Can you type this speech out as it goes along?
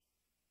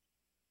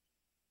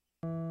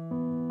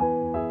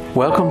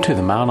Welcome to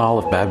the Mount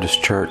Olive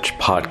Baptist Church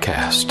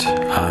podcast.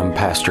 I'm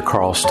Pastor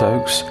Carl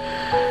Stokes.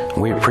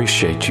 We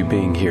appreciate you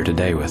being here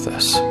today with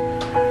us.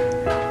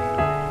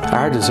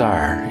 Our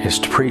desire is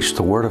to preach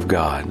the Word of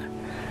God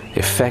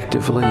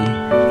effectively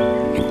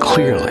and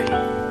clearly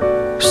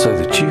so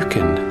that you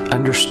can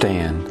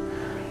understand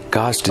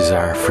God's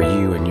desire for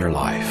you in your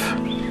life.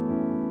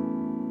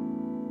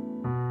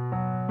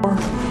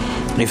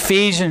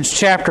 Ephesians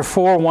chapter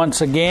 4 once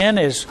again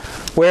is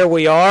where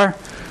we are.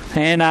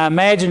 And I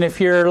imagine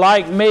if you're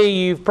like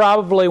me, you've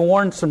probably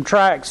worn some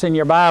tracks in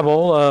your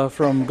Bible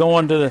from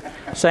going to the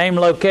same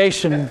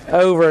location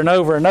over and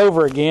over and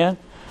over again.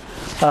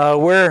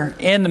 We're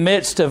in the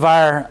midst of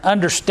our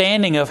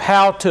understanding of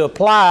how to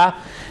apply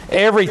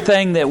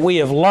everything that we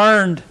have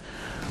learned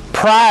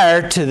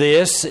prior to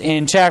this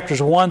in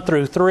chapters 1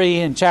 through 3.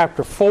 In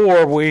chapter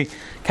 4, we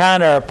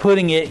kind of are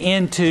putting it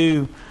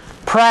into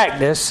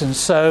practice. And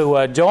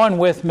so join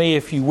with me,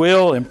 if you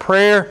will, in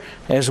prayer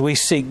as we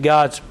seek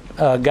God's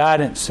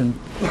guidance and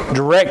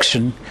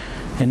direction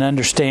in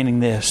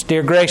understanding this.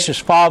 Dear gracious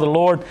Father,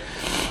 Lord,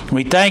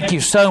 we thank you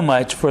so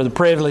much for the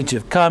privilege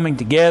of coming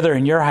together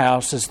in your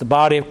house as the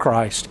body of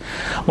Christ.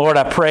 Lord,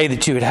 I pray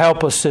that you would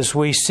help us as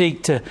we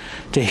seek to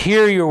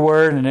hear your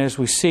word and as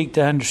we seek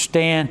to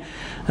understand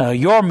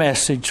your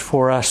message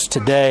for us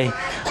today.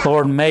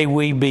 Lord, may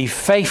we be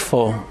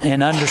faithful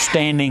in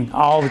understanding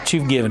all that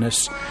you've given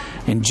us.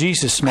 In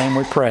Jesus' name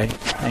we pray.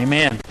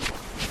 Amen.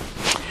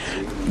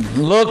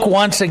 Look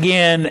once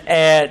again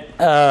at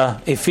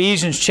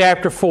Ephesians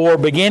chapter 4,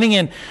 beginning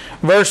in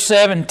verse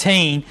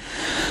 17.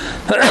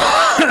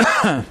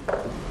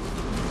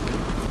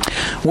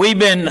 We've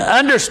been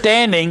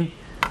understanding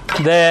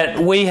that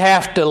we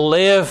have to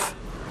live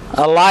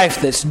a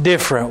life that's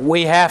different.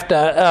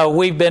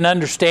 We've been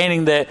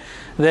understanding that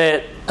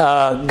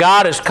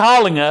God is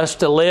calling us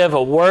to live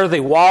a worthy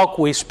walk.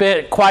 We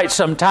spent quite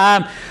some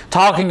time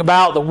talking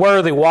about the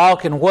worthy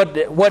walk and what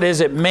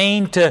does it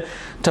mean to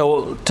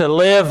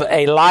live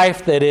a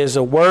life that is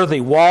a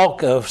worthy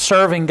walk of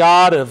serving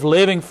God, of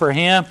living for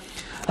Him,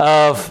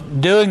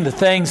 of doing the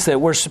things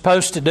that we're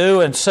supposed to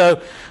do. And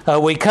so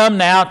we come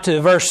now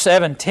to verse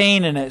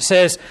 17, and it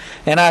says,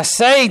 "And I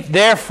say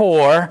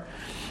therefore,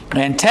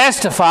 and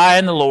testify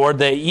in the Lord,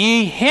 that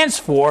ye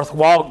henceforth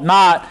walk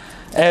not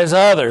as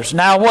others."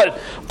 Now what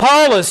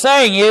Paul is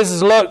saying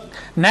is look,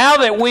 now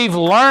that we've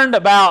learned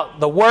about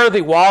the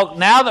worthy walk,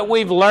 now that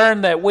we've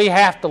learned that we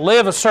have to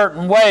live a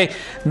certain way,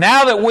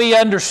 now that we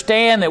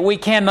understand that we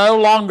can no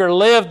longer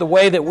live the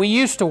way that we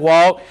used to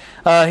walk,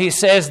 he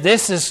says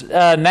this is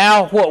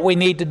now what we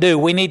need to do.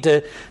 We need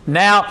to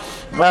now,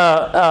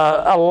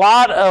 a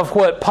lot of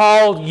what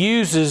Paul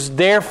uses,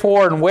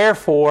 therefore and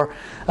wherefore,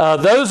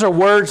 those are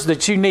words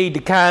that you need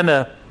to kind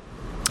of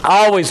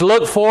always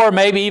look for,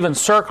 maybe even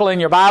circle in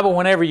your Bible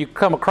whenever you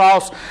come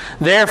across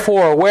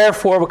therefore or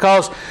wherefore,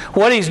 because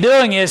what he's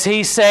doing is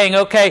he's saying,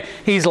 okay,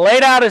 he's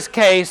laid out his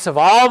case of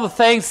all the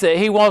things that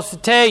he wants to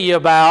tell you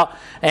about,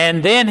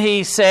 and then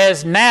he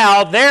says,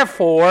 now,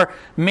 therefore,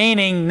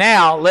 meaning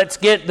now, let's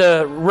get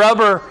the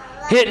rubber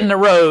hitting the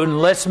road,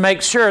 and let's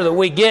make sure that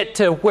we get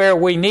to where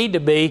we need to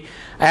be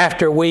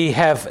after we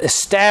have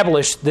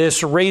established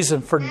this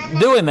reason for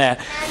doing that.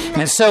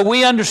 And so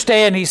we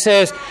understand, he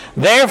says,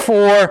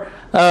 therefore,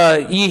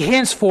 ye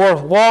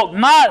henceforth walk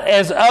not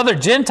as other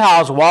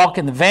Gentiles walk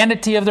in the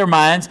vanity of their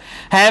minds,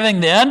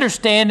 having the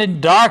understanding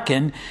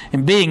darkened,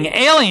 and being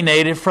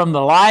alienated from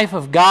the life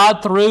of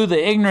God through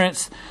the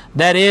ignorance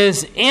that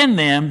is in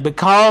them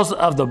because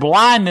of the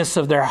blindness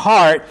of their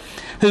heart,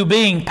 who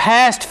being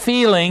past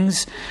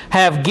feelings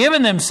have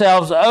given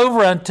themselves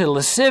over unto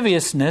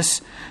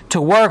lasciviousness, to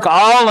work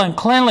all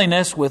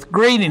uncleanliness with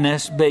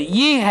greediness, but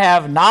ye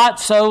have not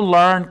so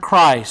learned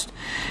Christ.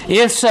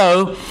 If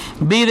so,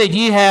 be that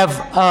ye have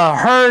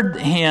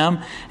heard Him,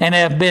 and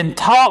have been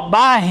taught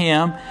by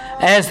Him,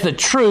 as the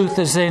truth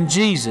is in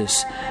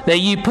Jesus, that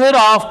ye put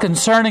off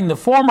concerning the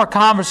former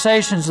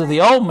conversations of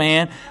the old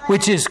man,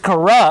 which is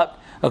corrupt,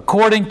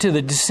 according to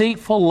the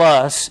deceitful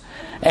lusts,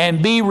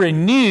 and be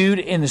renewed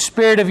in the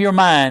spirit of your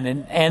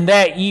mind, and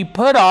that ye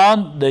put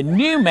on the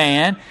new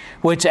man,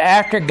 which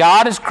after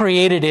God is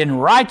created in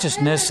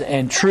righteousness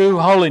and true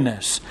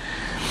holiness.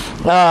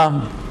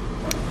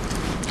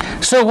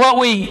 So what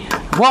we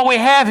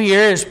have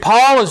here is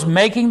Paul is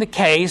making the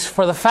case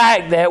for the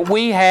fact that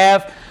we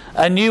have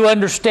a new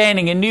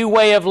understanding, a new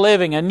way of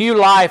living, a new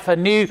life, a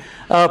new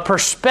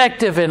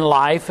perspective in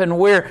life, and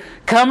we're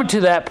coming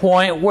to that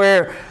point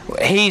where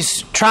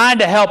he's trying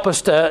to help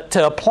us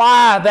to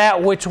apply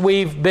that which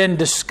we've been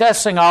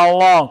discussing all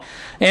along.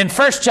 In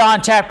 1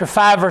 John chapter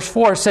 5, verse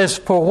 4, it says,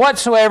 "For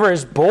whatsoever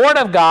is born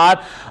of God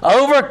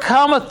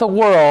overcometh the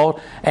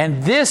world,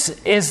 and this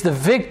is the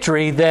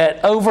victory that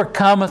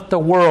overcometh the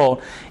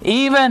world,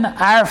 even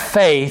our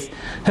faith,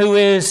 who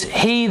is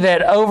he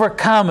that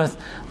overcometh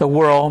the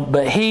world,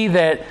 but he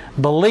that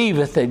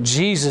believeth that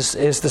Jesus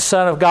is the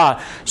Son of God.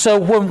 So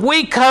when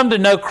we come to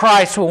know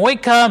Christ, when we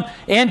come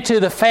into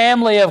the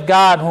family of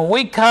God, when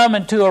we come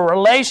into a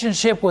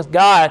relationship with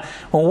God,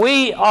 when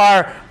we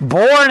are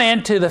born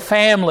into the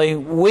family,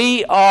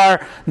 we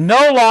are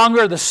no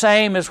longer the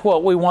same as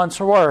what we once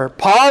were.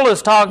 Paul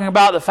is talking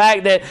about the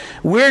fact that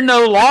we're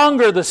no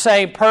longer the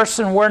same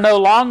person, we're no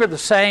longer the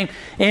same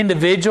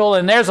individual,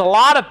 and there's a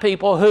lot of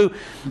people who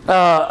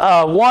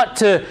want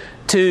to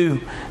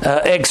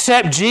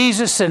accept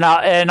Jesus and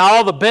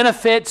all the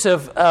benefits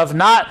of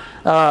not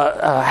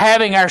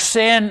having our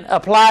sin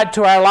applied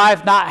to our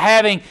life, not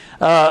having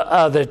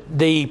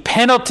the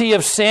penalty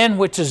of sin,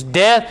 which is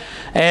death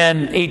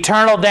and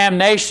eternal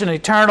damnation,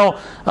 eternal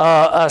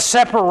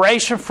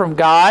separation from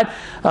God.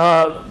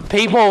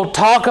 People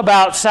talk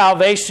about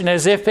salvation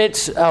as if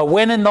it's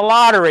winning the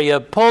lottery,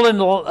 of pulling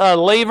the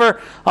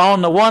lever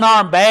on the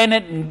one-armed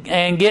bandit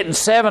and getting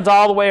sevens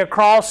all the way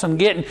across and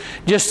getting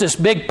just this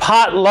big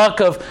potluck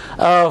of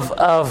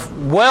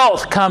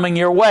wealth coming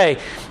your way.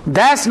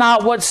 That's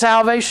not what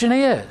salvation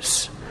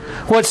is.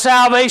 What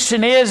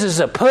salvation is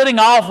a putting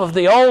off of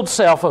the old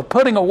self, of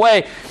putting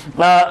away.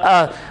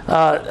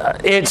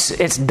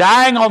 It's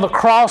dying on the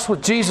cross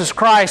with Jesus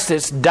Christ.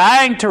 It's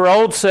dying to our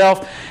old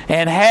self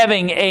and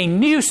having a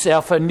new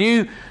self, a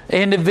new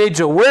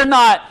individual. We're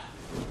not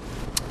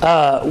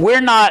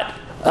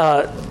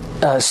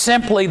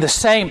simply the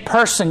same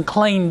person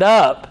cleaned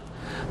up.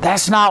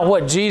 That's not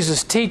what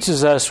Jesus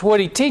teaches us. What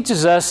He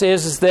teaches us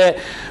is that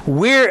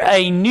we're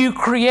a new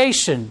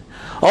creation.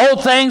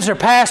 Old things are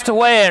passed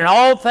away and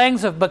old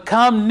things have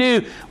become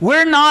new.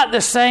 We're not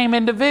the same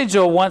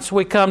individual once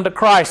we come to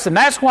Christ. And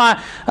that's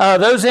why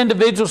those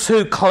individuals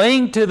who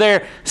cling to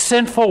their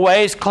sinful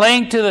ways,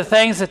 cling to the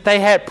things that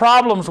they had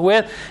problems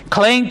with,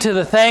 cling to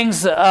the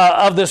things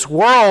of this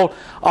world,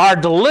 are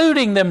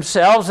deluding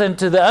themselves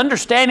into the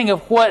understanding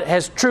of what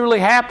has truly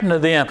happened to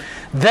them.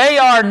 They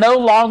are no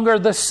longer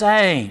the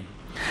same.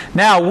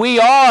 Now, we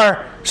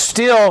are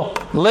still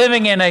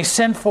living in a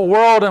sinful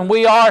world, and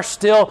we are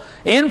still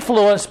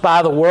influenced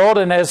by the world,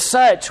 and as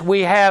such,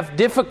 we have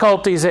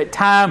difficulties at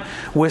times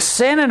with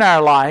sin in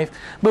our life,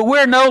 but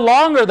we're no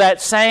longer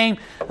that same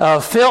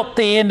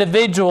filthy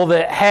individual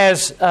that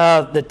has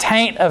the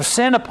taint of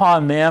sin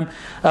upon them.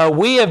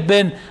 We have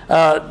been...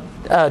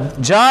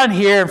 John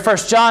here in 1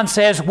 John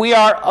says we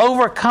are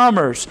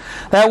overcomers.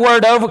 That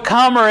word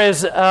overcomer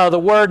is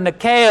the word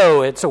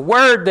nikeo. It's a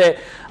word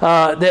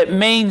that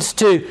means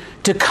to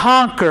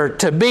conquer,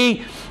 to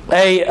be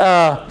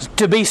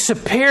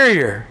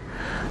superior.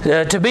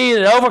 To be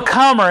an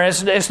overcomer.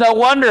 It's no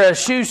wonder a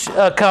shoe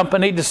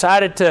company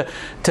decided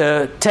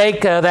to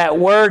take that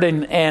word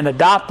and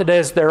adopt it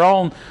as their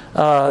own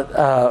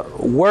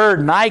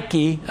word,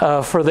 Nike,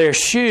 for their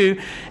shoe,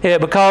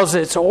 because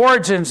its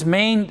origins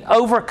mean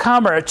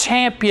overcomer, a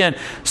champion,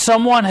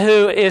 someone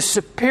who is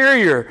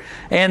superior.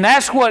 And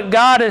that's what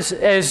God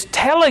is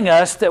telling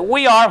us that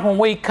we are when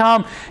we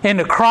come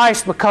into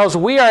Christ, because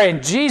we are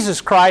in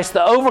Jesus Christ,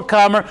 the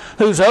overcomer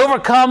who's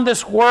overcome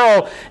this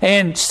world,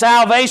 and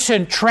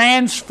salvation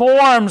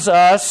transforms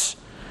us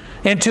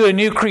into a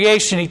new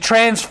creation. He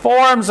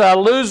transforms a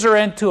loser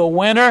into a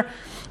winner,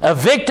 a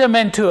victim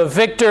into a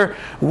victor.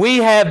 We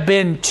have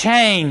been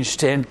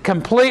changed and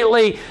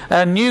completely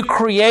a new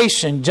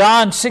creation.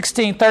 John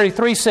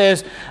 16:33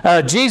 says,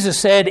 Jesus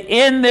said,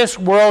 "In this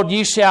world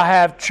ye shall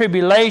have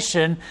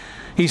tribulation,"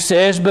 He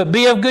says, "but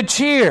be of good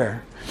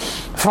cheer,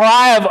 for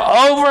I have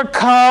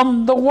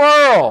overcome the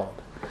world."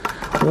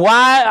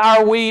 Why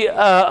are we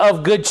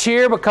of good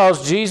cheer?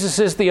 Because Jesus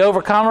is the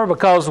overcomer.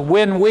 Because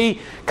when we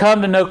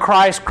come to know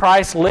Christ,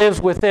 Christ lives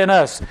within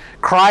us.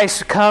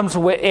 Christ comes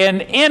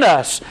in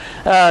us.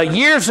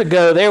 Years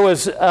ago, there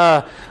was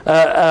a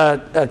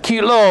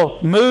cute little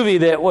movie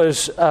that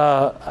was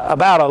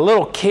about a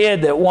little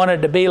kid that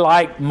wanted to be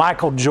like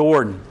Michael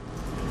Jordan.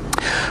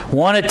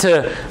 Wanted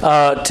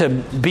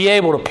to be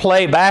able to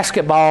play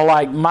basketball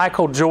like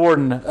Michael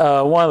Jordan,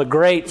 one of the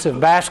greats of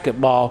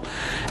basketball,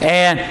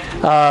 and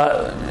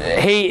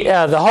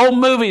the whole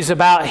movie's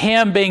about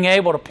him being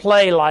able to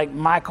play like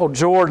Michael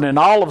Jordan, and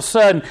all of a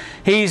sudden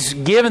he's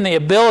given the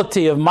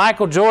ability of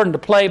Michael Jordan to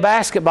play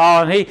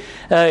basketball, and he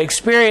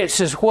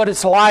experiences what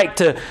it's like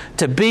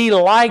to be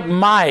like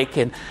Mike.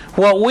 And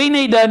what we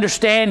need to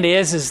understand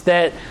is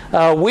that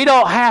we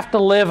don't have to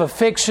live a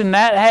fiction.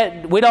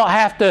 We don't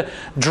have to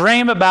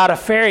dream about a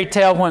fairy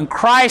tale. When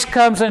Christ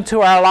comes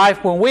into our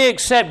life, when we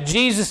accept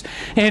Jesus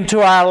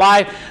into our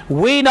life,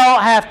 we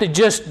don't have to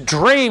just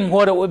dream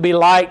what it would be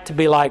like to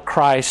be like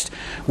Christ.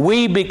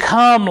 We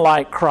become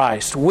like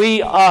Christ.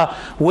 We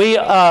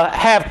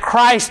have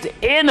Christ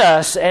in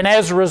us, and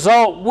as a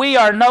result, we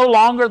are no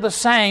longer the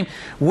same.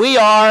 We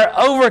are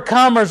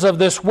overcomers of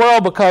this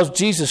world because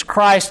Jesus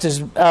Christ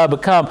has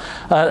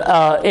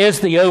is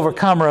the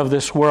overcomer of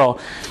this world.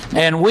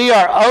 And we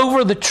are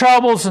over the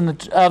troubles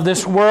of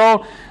this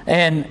world,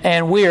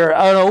 and we are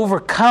an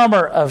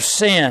overcomer of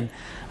sin.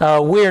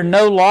 We are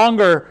no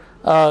longer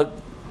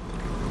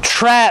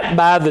trapped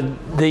by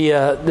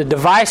the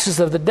devices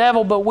of the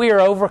devil, but we are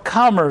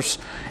overcomers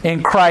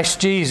in Christ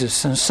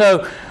Jesus. And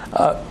so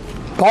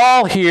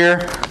Paul here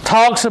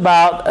talks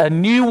about a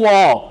new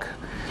walk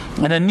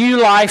and a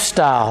new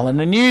lifestyle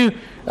and a new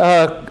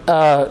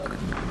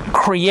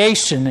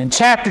creation. In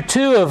chapter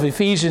 2 of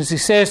Ephesians, he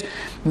says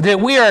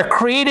that we are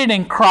created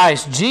in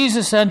Christ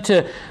Jesus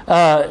into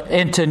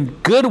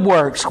good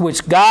works,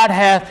 which God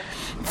hath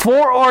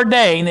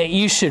foreordained that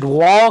you should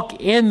walk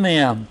in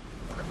them.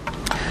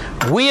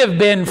 We have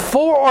been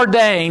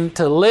foreordained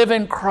to live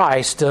in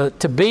Christ,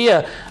 to be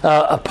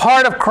a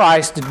part of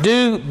Christ, to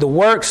do the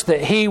works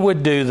that He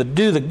would do, to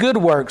do the good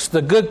works,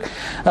 the good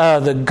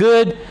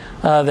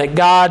that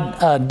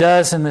God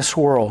does in this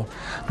world.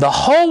 The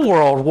whole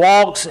world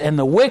walks in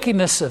the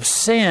wickedness of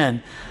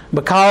sin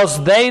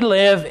because they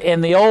live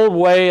in the old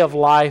way of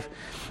life,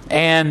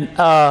 and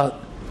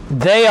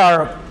they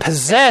are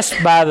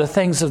possessed by the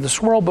things of this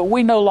world, but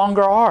we no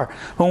longer are.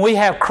 When we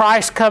have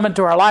Christ come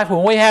into our life,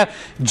 when we have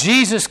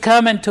Jesus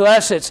come into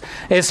us,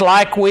 it's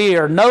like we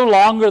are no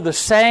longer the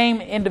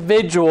same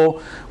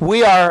individual.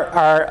 We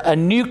are a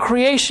new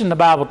creation, the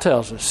Bible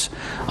tells us.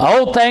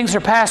 Old things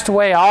are passed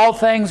away, all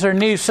things are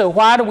new. So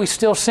why do we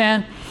still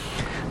sin?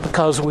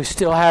 Because we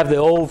still have the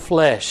old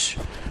flesh.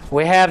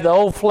 We have the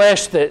old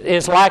flesh that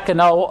is like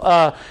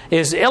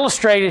is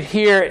illustrated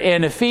here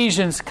in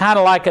Ephesians, kind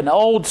of like an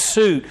old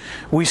suit.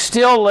 We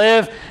still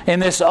live in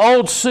this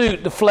old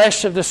suit, the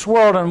flesh of this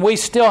world, and we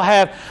still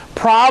have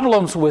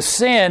problems with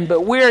sin,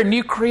 but we're a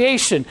new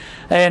creation,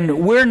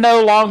 and we're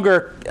no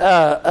longer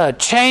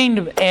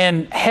chained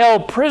and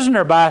held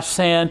prisoner by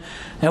sin,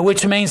 and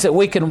which means that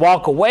we can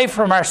walk away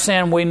from our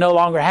sin. We no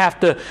longer have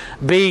to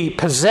be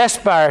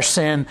possessed by our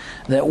sin,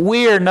 that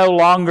we are no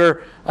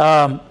longer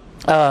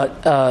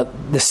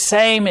the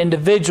same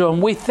individual,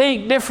 and we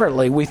think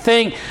differently. We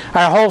think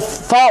our whole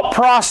thought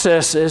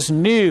process is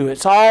new.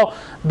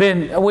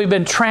 We've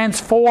been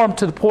transformed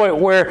to the point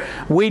where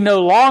we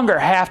no longer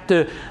have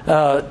to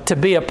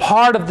be a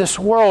part of this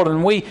world,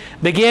 and we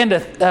begin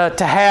to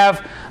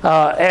have,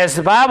 as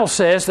the Bible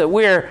says, that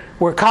we're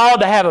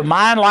called to have a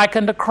mind like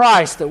unto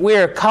Christ, that we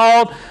are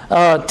called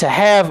to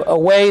have a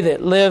way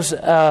that lives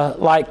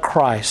like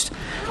Christ.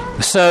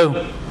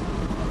 So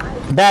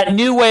that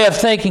new way of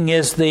thinking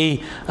is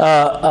the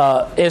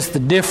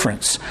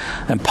difference.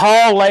 And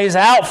Paul lays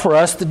out for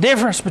us the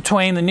difference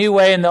between the new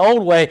way and the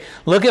old way.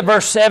 Look at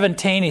verse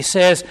 17. He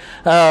says,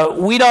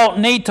 we don't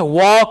need to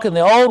walk in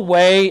the old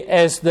way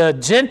as the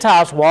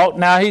Gentiles walk.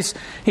 Now, he's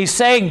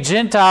saying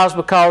Gentiles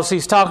because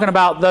he's talking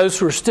about those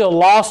who are still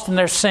lost in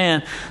their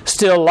sin,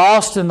 still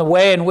lost in the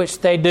way in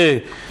which they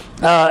do.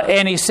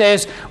 And he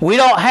says, we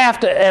don't have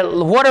to...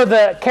 what are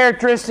the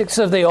characteristics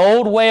of the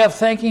old way of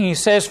thinking? He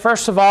says,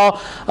 first of all,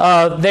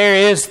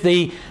 there is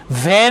the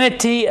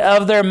vanity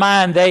of their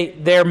mind.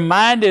 Their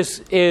mind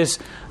is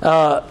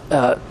what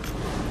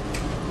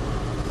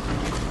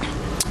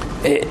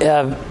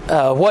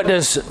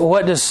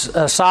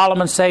does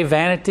Solomon say?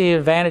 Vanity,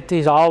 and vanity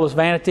is all is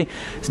vanity.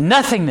 It's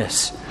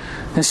nothingness.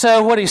 And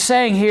so what he's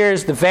saying here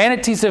is the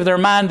vanities of their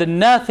mind, the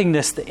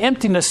nothingness, the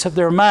emptiness of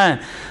their mind.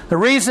 The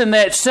reason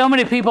that so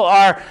many people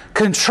are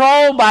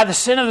controlled by the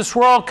sin of this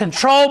world,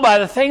 controlled by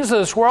the things of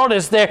this world,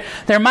 is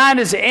their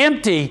mind is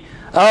empty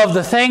of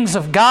the things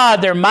of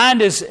God. Their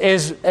mind is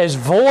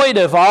void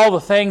of all the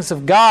things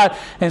of God.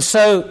 And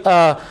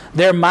so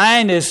their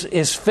mind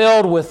is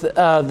filled with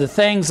the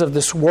things of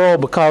this world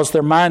because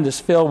their mind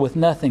is filled with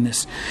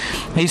nothingness.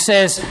 He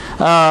says...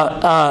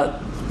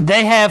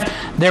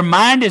 their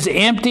mind is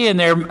empty, and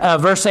their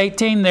verse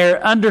 18,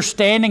 their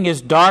understanding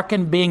is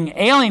darkened, being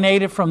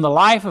alienated from the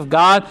life of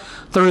God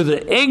through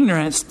the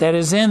ignorance that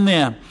is in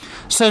them.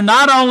 So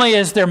not only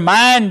is their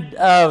mind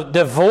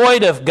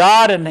devoid of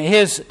God and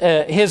His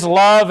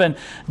love, and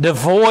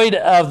devoid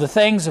of the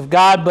things of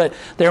God, but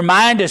their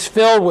mind is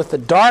filled with the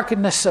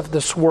darkness of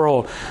this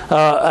world,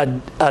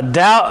 a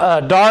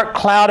dark,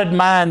 clouded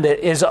mind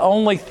that is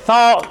only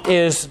thought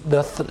is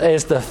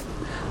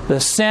the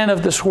sin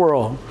of this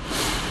world.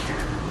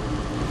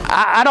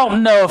 I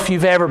don't know if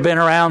you've ever been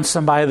around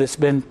somebody that's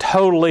been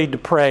totally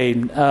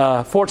depraved.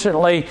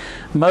 Fortunately,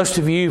 most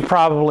of you have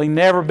probably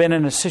never been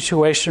in a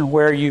situation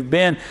where you've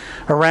been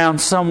around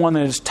someone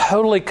that is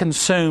totally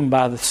consumed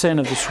by the sin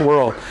of this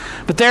world.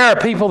 But there are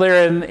people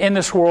there in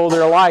this world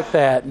that are like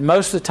that.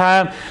 Most of the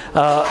time,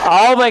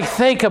 all they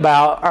think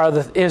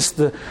about is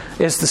the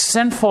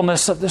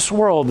sinfulness of this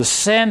world. The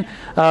sin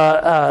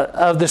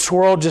of this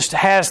world just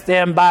has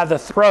them by the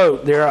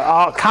throat. They're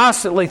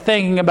constantly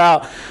thinking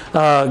about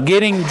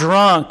getting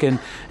drunk and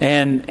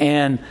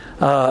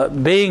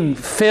being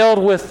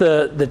filled with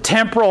the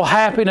temporal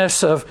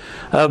happiness of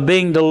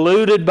being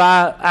deluded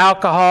by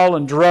alcohol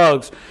and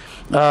drugs.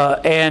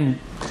 It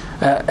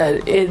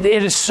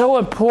is so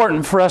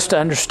important for us to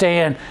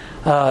understand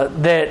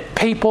that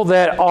people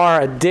that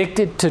are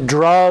addicted to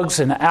drugs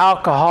and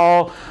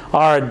alcohol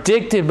are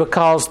addicted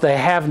because they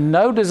have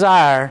no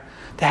desire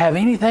to have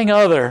anything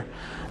other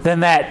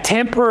than that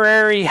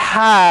temporary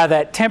high,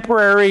 that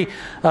temporary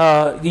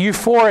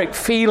euphoric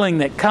feeling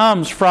that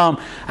comes from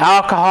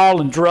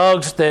alcohol and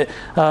drugs that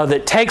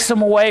takes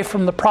them away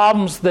from the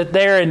problems that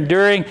they're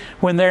enduring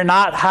when they're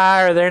not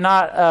high or they're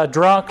not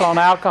drunk on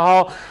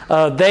alcohol.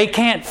 They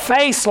can't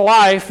face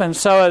life, and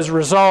so as a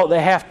result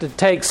they have to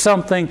take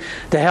something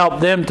to help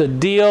them to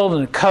deal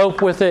and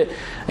cope with it.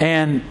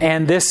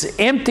 And this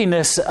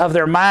emptiness of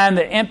their mind,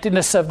 the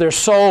emptiness of their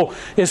soul,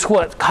 is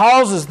what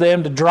causes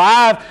them to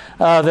drive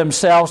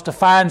themselves to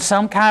find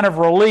some kind of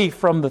relief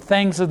from the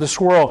things of this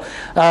world.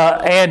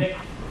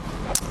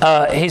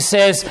 He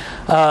says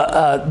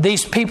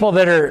these people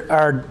that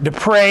are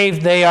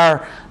depraved, they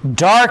are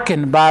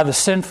darkened by the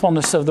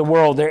sinfulness of the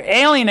world. They're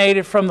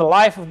alienated from the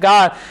life of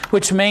God,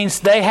 which means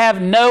they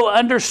have no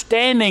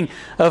understanding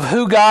of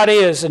who God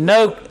is and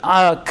no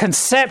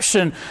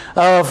conception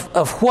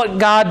of what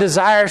God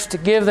desires to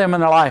give them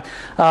in their life.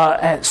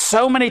 And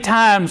so many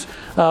times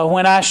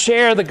when I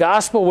share the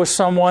gospel with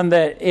someone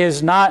that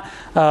is not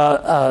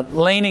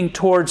leaning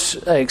towards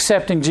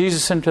accepting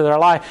Jesus into their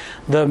life,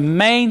 the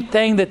main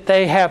thing that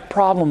they have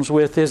problems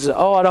with is,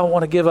 I don't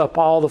want to give up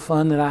all the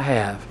fun that I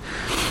have.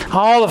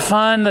 All the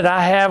fun that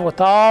I have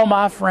with all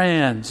my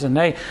friends. And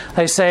they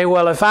say,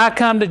 well, if I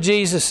come to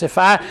Jesus, if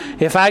I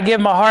give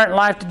my heart and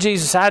life to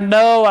Jesus, I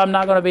know I'm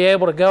not going to be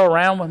able to go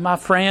around with my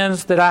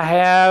friends that I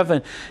have.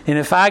 And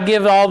if I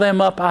give all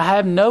them up, I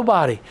have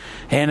nobody.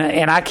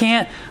 And I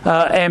can't,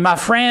 and my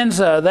friends,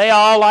 they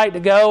all like to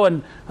go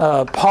and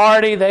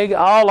party. They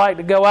all like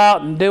to go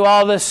out and do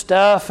all this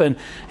stuff. And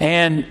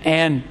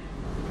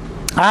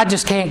I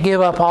just can't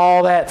give up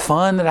all that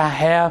fun that I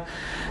have.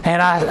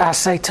 And I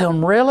say to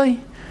them,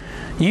 really?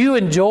 You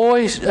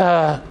enjoy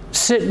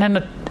sitting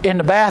in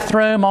the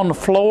bathroom on the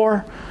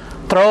floor,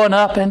 throwing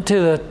up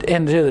into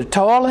the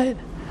toilet?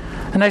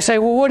 And they say,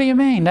 well, what do you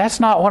mean? That's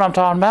not what I'm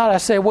talking about. I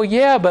say, well,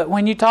 yeah, but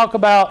when you talk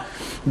about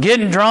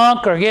getting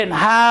drunk or getting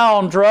high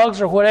on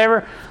drugs or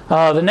whatever,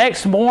 the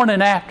next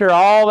morning after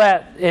all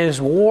that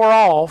is wore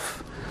off,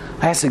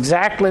 that's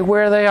exactly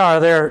where they are.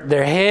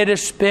 Their head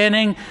is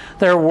spinning.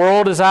 Their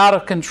world is out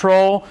of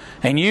control.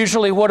 And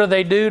usually what do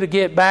they do to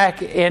get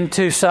back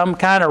into some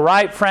kind of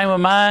right frame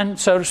of mind,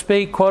 so to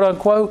speak, quote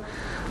unquote?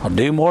 Well,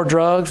 do more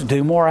drugs,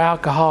 do more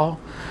alcohol,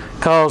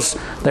 because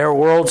their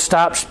world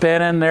stops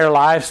spinning, their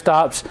life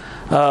stops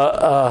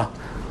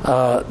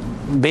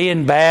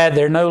being bad.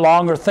 They're no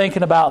longer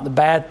thinking about the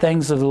bad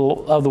things of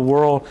the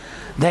world.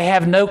 They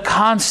have no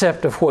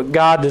concept of what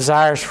God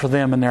desires for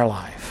them in their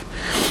life.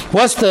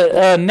 What's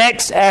the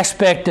next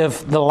aspect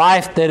of the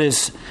life that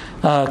is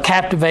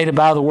captivated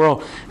by the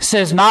world? It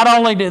says not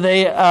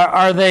only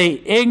are they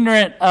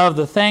ignorant of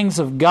the things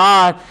of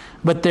God,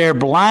 but they're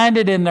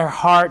blinded in their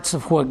hearts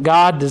of what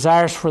God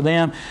desires for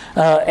them.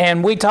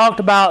 And we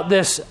talked about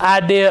this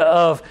idea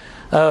of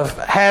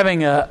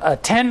having a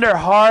tender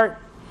heart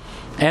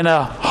and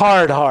a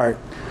hard heart.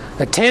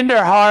 A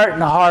tender heart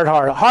and a hard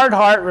heart. A hard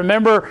heart,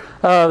 remember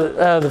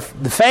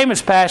the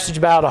famous passage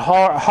about a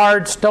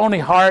hard, stony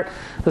heart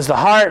was the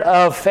heart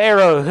of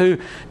Pharaoh, who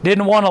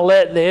didn't want to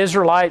let the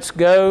Israelites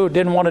go,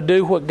 didn't want to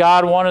do what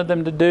God wanted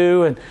them to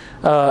do, and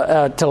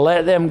to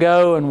let them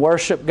go and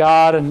worship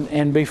God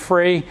and be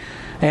free.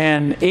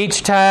 And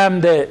each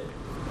time that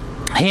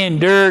he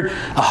endured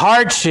a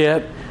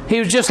hardship, he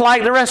was just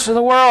like the rest of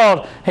the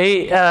world.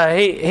 He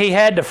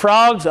had the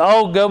frogs.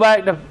 Go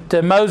back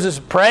to Moses.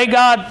 Pray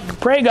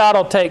God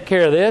will take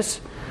care of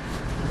this.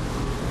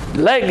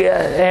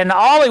 And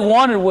all he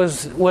wanted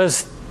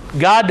was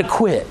God to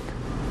quit.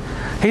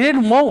 He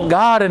didn't want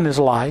God in his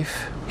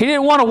life. He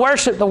didn't want to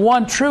worship the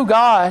one true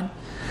God.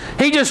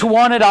 He just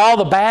wanted all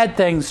the bad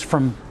things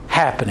from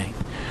happening.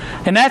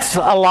 And that's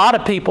a lot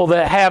of people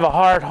that have a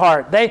hard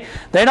heart. They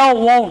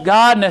don't want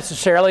God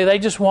necessarily. They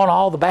just want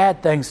all the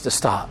bad things to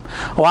stop.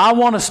 Well, I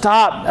want to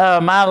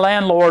stop my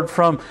landlord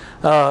from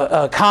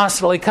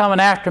constantly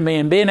coming after me,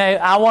 and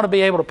I want to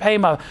be able to pay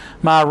my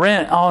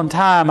rent on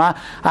time.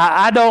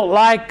 I don't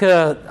like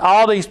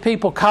all these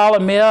people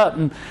calling me up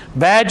and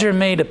badgering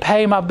me to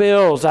pay my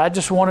bills. I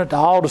just want it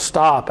all to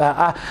stop.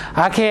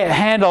 I can't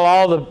handle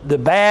all the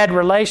bad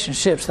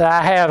relationships that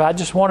I have. I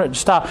just want it to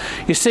stop.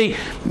 You see,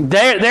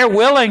 they're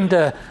willing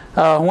to,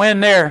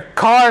 when their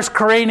car's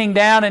careening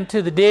down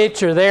into the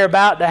ditch or they're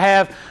about to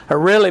have a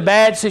really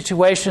bad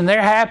situation,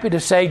 they're happy to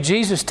say,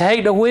 Jesus,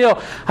 take the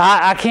wheel.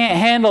 I can't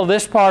handle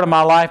this part of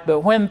my life. But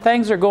when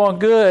things are going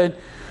good,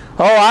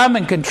 I'm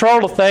in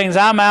control of things.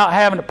 I'm out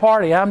having a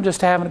party. I'm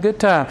just having a good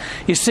time.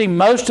 You see,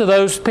 most of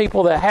those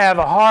people that have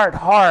a hard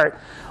heart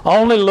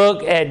only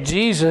look at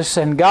Jesus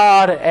and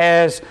God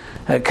as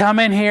come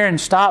in here and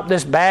stop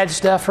this bad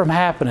stuff from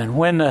happening.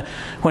 When the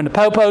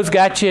popos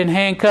got you in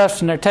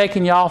handcuffs and they're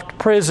taking you off to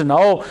prison,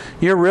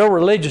 you're real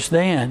religious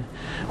then.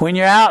 When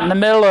you're out in the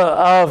middle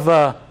of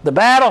the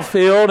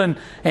battlefield and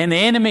the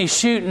enemy's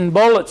shooting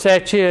bullets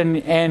at you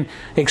and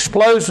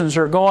explosions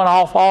are going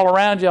off all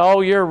around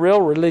you, you're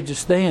real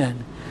religious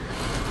then.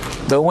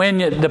 But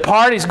when the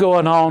party's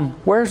going on,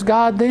 where's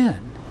God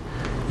then?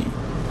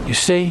 You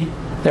see,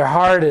 their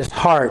heart is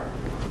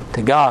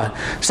to God.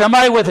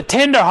 Somebody with a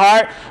tender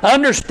heart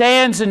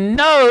understands and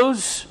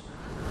knows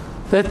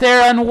that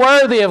they're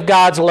unworthy of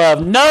God's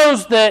love,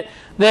 knows that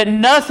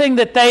nothing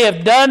that they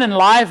have done in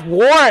life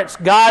warrants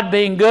God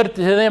being good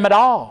to them at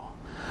all.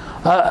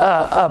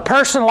 A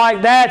person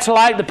like that's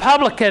like the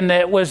publican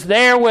that was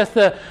there with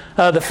the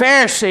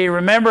Pharisee.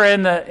 Remember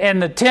in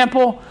the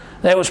temple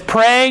that was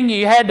praying,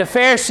 you had the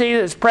Pharisee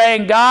that's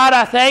praying, God,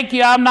 I thank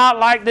you, I'm not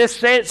like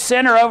this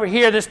sinner over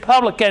here, this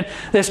publican,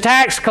 this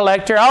tax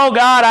collector. Oh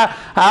God,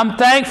 I'm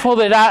thankful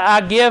that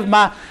I give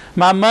my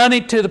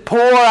money to the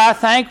poor. I'm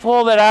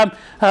thankful that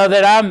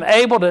I'm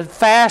able to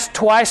fast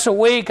twice a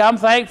week. I'm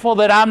thankful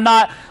that I'm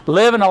not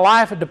living a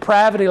life of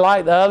depravity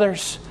like the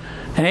others.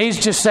 And he's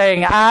just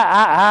saying,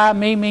 I,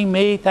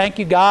 me. Thank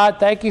you, God.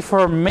 Thank you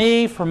for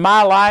me, for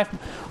my life,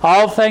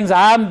 all the things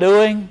I'm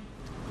doing.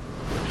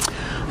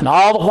 And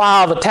all the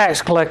while, the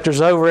tax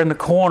collector's over in the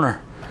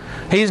corner.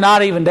 He's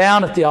not even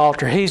down at the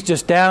altar. He's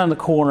just down in the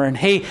corner. And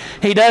he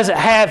doesn't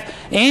have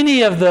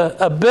any of the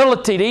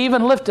ability to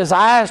even lift his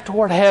eyes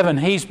toward heaven.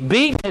 He's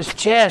beating his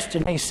chest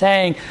and he's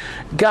saying,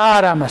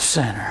 God, I'm a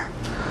sinner.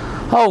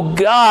 Oh,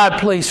 God,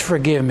 please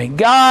forgive me.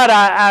 God,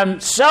 I'm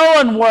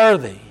so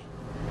unworthy.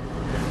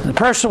 And the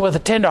person with a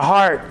tender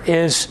heart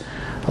is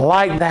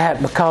like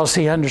that because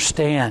he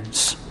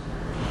understands.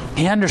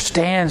 He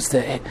understands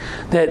that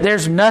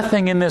there's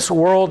nothing in this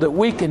world that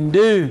we can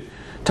do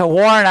to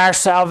warrant our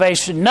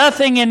salvation.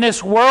 Nothing in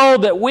this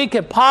world that we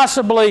could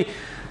possibly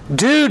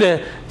do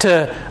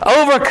to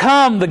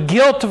overcome the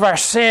guilt of our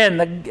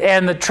sin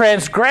and the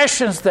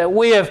transgressions that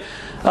we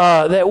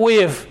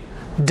have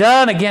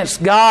done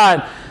against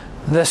God.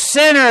 The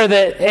sinner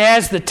that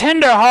has the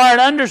tender heart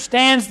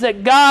understands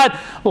that God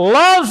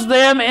loves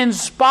them in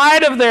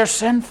spite of their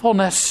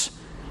sinfulness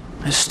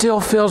and still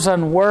feels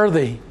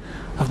unworthy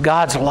of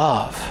God's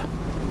love.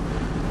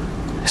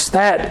 It's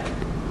that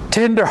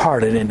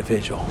tender-hearted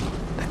individual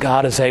that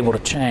God is able to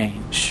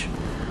change,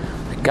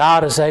 that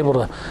God is able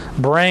to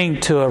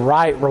bring to a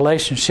right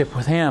relationship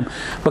with Him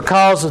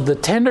because of the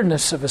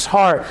tenderness of his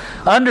heart,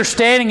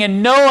 understanding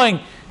and knowing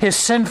his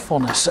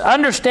sinfulness,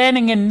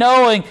 understanding and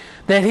knowing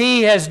that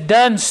he has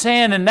done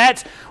sin. And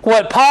that's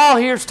what Paul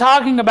here is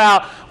talking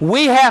about.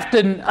 We have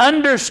to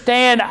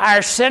understand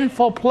our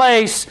sinful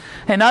place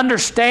and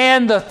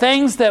understand the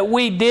things that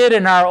we did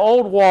in our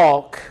old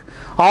walk,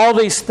 all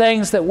these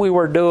things that we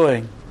were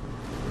doing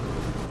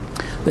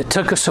that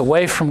took us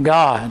away from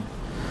God,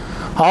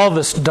 all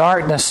this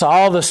darkness,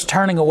 all this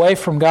turning away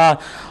from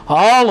God,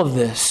 all of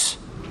this,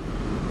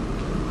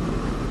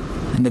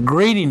 and the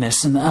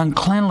greediness and the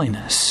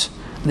uncleanliness.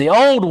 The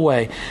old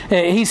way.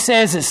 He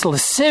says it's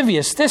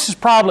lascivious. This is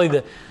probably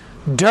the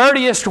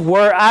dirtiest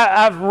word.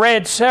 I've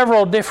read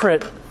several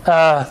different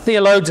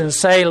theologians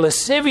say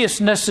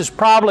lasciviousness is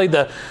probably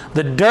the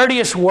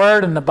dirtiest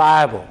word in the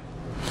Bible.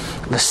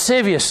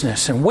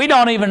 Lasciviousness. And we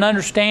don't even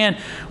understand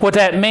what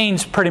that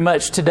means pretty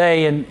much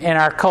today in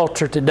our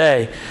culture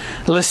today.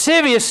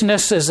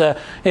 Lasciviousness is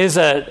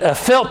a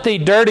filthy,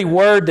 dirty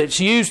word that's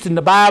used in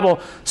the Bible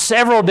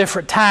several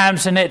different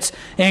times, and it's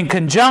in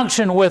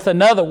conjunction with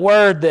another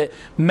word that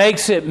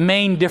makes it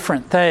mean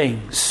different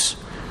things.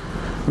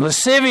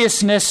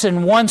 Lasciviousness,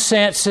 in one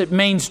sense, it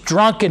means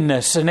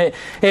drunkenness, and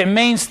it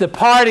means the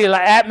party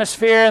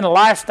atmosphere and the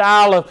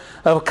lifestyle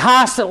of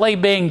constantly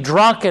being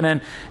drunken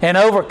and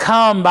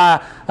overcome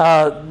by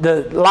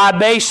the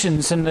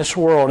libations in this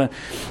world. And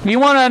you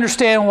want to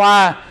understand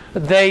why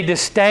they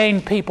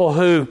disdained people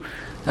who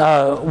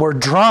were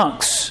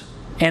drunks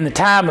in the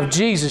time of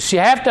Jesus. You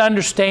have to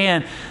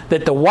understand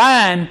that the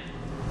wine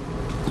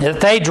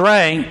that they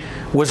drank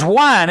was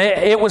wine.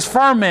 It was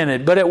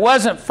fermented, but it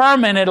wasn't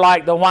fermented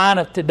like the wine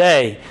of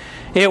today.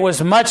 It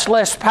was much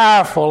less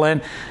powerful.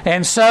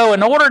 And so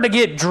in order to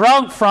get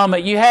drunk from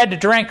it, you had to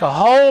drink a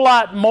whole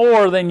lot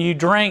more than you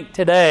drink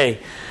today.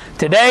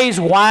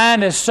 Today's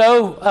wine is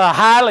so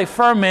highly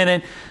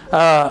fermented,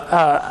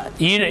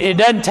 it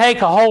doesn't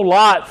take a whole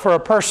lot for a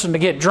person to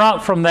get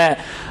drunk from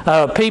that.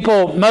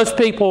 Most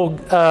people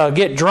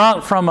get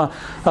drunk from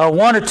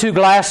one or two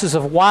glasses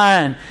of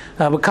wine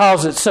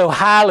because it's so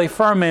highly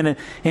fermented.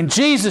 In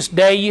Jesus'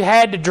 day, you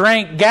had to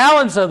drink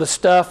gallons of the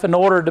stuff in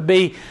order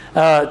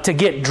to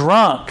get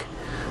drunk,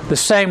 the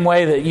same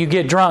way that you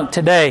get drunk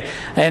today.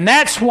 And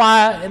that's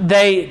why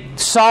they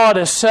saw it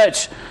as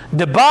such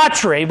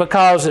debauchery,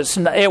 because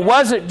it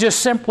wasn't just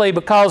simply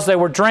because they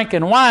were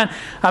drinking wine.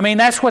 I mean,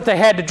 that's what they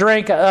had to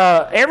drink.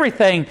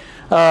 Everything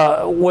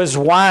was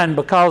wine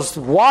because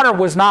water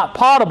was not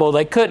potable.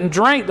 They couldn't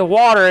drink the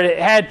water. It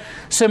had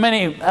so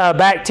many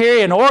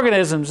bacteria and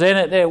organisms in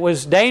it that it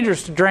was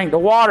dangerous to drink the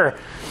water.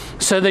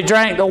 So they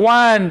drank the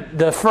wine.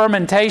 The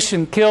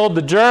fermentation killed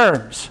the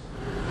germs.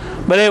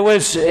 But it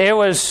was.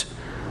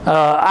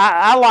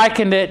 I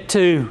likened it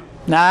to.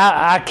 Now,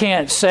 I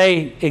can't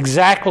say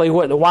exactly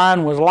what the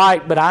wine was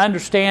like, but I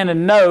understand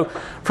and know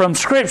from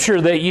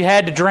Scripture that you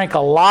had to drink a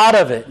lot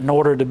of it in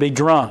order to be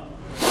drunk.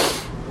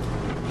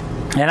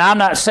 And I'm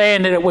not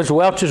saying that it was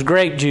Welch's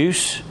grape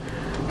juice,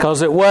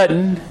 because it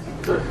wasn't.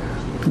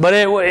 But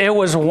it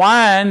was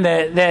wine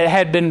that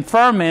had been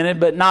fermented,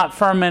 but not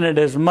fermented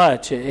as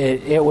much.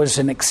 It was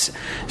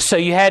so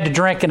you had to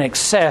drink in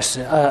excess,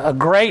 a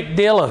great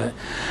deal of it.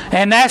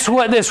 And that's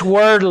what this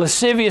word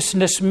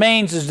lasciviousness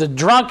means, is the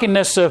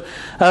drunkenness of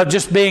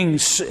just being,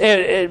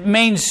 it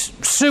means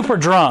super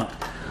drunk.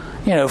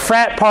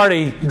 Frat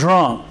party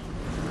drunk.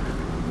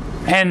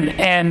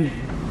 And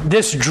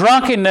this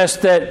drunkenness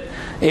that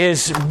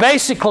is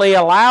basically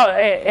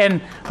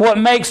and what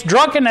makes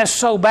drunkenness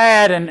so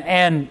bad,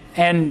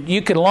 and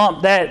you can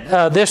lump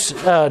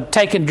that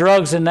taking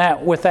drugs in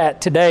that with that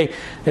today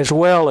as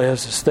well,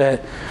 is that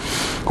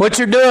what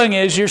you're doing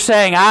is you're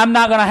saying, I'm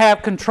not going to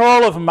have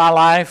control over my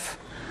life.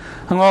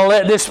 I'm going to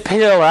let this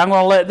pill, I'm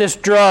going to let this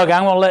drug,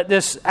 I'm going to let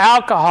this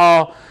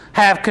alcohol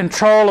have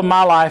control of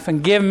my life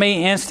and give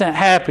me instant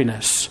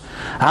happiness.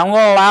 I'm going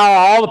to allow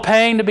all the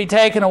pain to be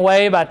taken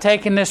away by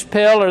taking this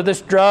pill or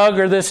this drug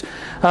or this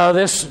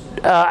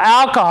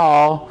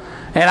alcohol,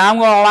 and I'm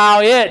going to allow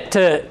it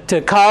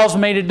to cause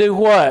me to do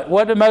what?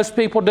 What do most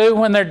people do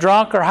when they're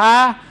drunk or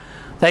high?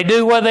 They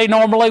do what they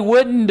normally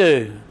wouldn't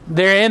do.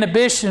 Their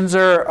inhibitions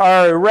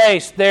are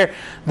erased.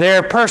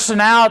 Their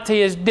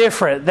personality is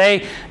different.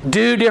 They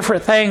do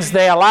different things.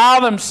 They allow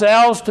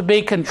themselves to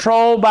be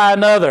controlled by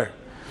another.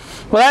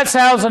 Well, that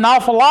sounds an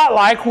awful lot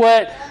like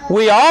what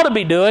we ought to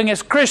be doing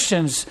as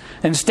Christians.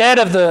 Instead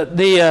of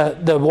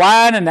the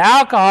wine and the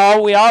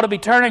alcohol, we ought to be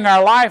turning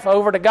our life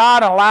over to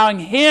God and allowing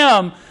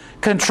Him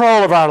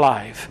control of our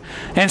life.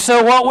 And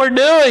so what we're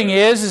doing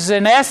is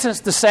in essence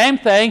the same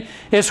thing.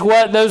 It's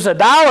what those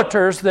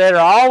idolaters that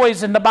are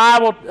always in the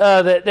Bible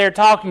that they're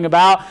talking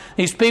about,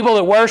 these people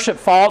that worship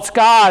false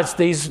gods,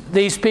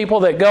 these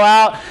people that go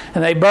out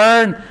and they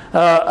burn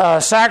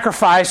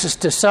sacrifices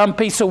to some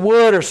piece of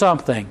wood or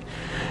something.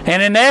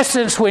 And in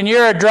essence, when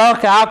you're a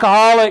drunk,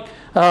 alcoholic,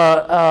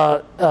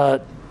 drug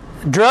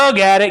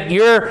addict,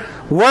 you're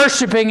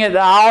worshiping at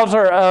the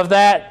altar of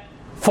that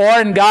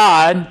foreign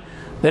god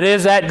that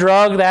is that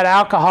drug, that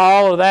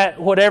alcohol, or that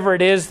whatever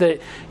it is that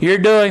you're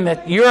doing,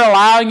 that you're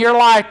allowing your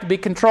life to be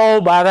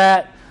controlled by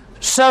that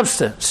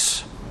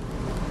substance.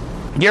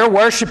 You're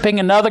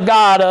worshiping another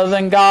god other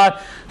than God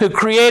who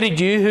created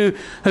you,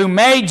 who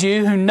made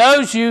you, who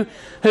knows you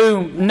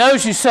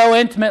so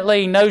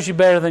intimately, knows you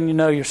better than you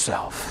know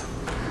yourself.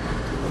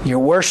 You're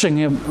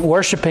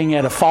worshiping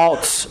at a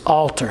false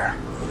altar,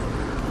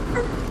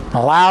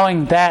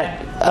 allowing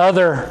that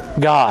other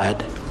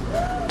god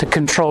to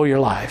control your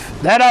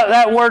life.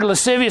 That word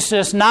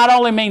lasciviousness not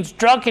only means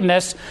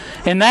drunkenness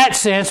in that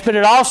sense, but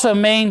it also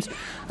means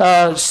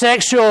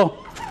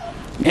sexual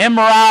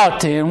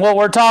immorality. And what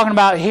we're talking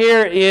about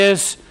here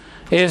is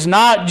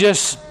not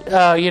just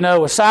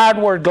a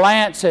sideward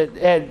glance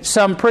at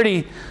some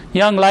pretty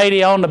young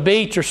lady on the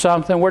beach or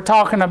something. We're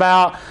talking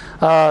about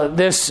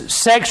this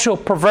sexual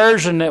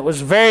perversion that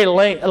was very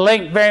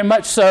linked very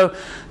much so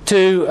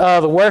to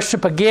the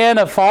worship again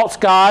of false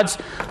gods,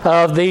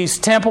 of these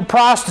temple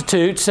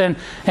prostitutes, and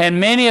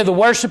many of the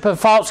worship of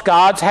false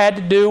gods had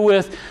to do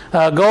with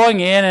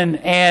going in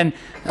and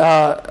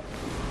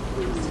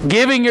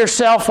giving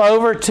yourself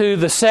over to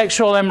the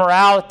sexual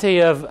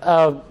immorality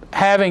of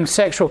having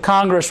sexual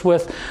congress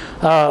with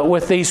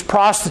these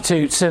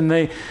prostitutes in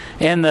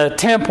the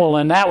temple,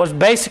 and that was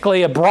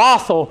basically a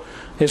brothel,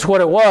 is what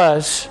it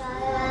was.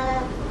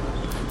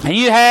 And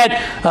you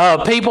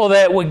had people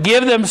that would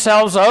give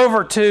themselves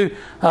over to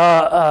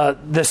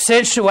the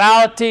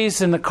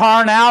sensualities and the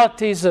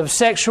carnalities of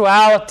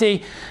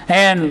sexuality.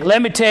 And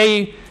let me tell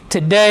you,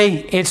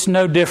 today it's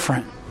no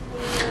different.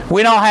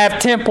 We don't have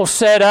temples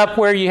set up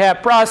where you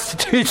have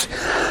prostitutes.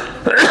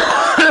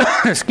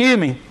 Excuse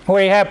me,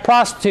 where you have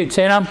prostitutes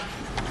in them.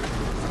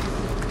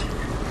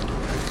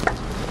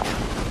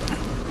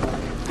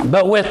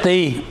 But with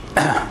the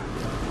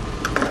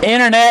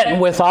internet and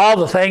with all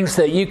the things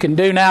that you can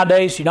do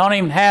nowadays, you don't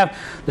even have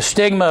the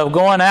stigma of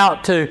going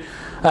out to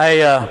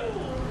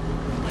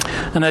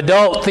an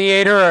adult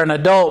theater or an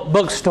adult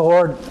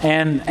bookstore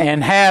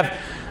and have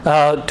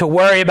to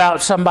worry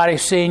about somebody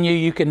seeing you.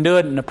 You can do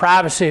it in the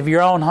privacy of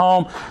your own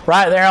home,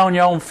 right there on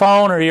your own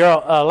phone or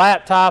your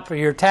laptop or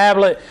your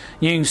tablet.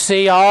 You can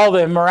see all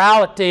the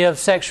immorality of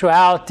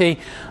sexuality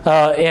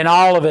in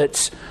all of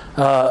its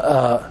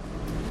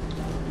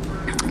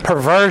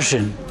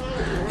perversion.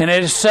 And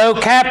it is so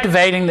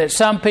captivating that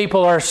some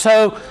people are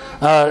so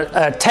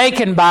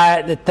taken by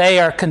it that they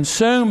are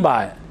consumed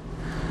by it.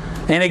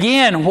 And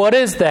again, what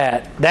is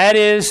that? That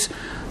is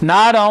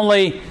not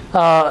only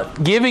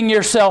giving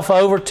yourself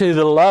over to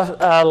the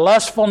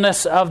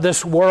lustfulness of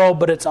this world,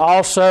 but it's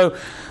also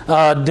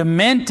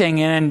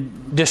dementing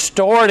and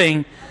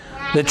distorting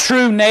the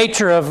true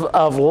nature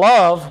of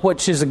love,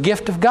 which is a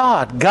gift of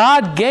God.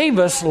 God gave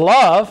us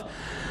love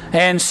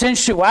and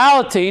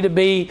sensuality to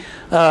be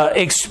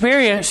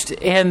experienced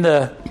in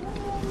the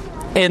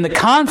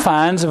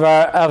confines of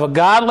a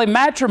godly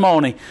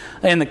matrimony,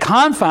 in the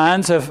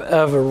confines of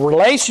a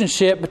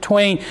relationship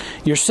between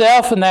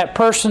yourself and that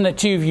person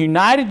that you've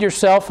united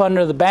yourself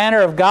under the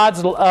banner of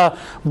God's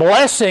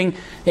blessing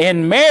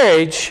in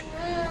marriage.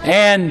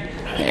 And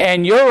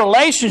And your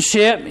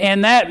relationship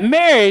in that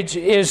marriage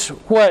is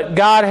what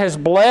God has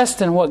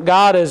blessed and what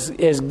God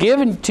has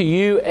given to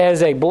you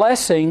as a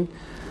blessing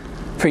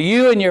for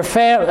you and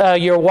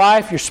your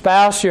wife, your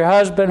spouse, your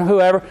husband,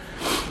 whoever.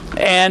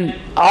 And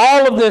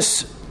all of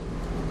this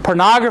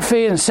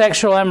pornography and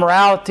sexual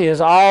immorality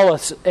is a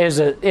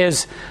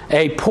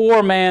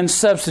poor man's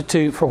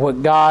substitute for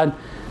what God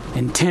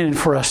intended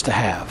for us to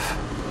have.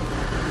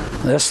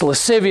 This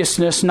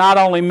lasciviousness not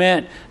only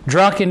meant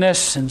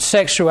drunkenness and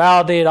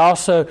sexuality, it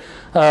also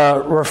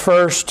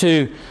refers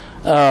to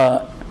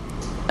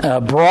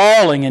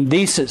brawling and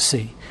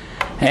decency.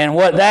 And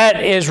what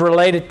that is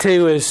related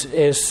to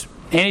is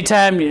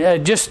anytime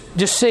just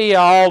see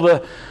all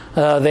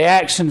the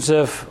actions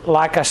of,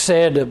 like I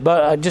said,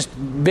 just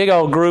big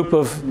old group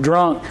of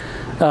drunk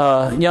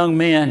young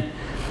men.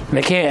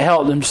 They can't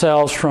help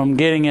themselves from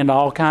getting into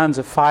all kinds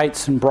of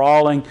fights and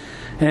brawling.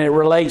 And it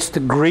relates to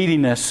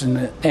greediness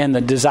and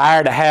the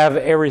desire to have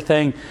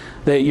everything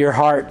that your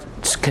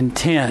heart's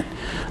content.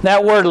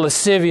 That word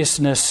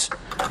lasciviousness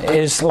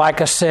is, like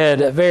I said,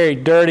 a very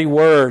dirty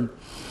word.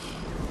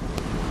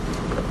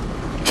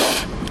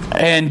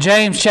 And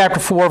James chapter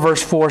 4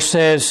 verse 4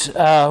 says,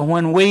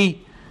 when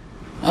we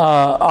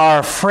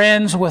are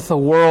friends with the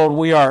world,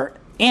 we are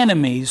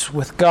enemies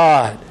with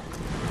God.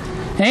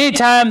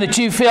 Anytime that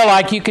you feel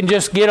like you can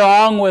just get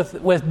along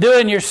with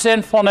doing your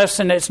sinfulness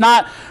and it's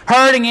not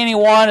hurting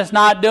anyone, it's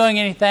not doing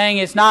anything,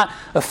 it's not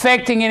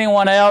affecting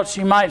anyone else,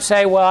 you might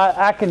say, well,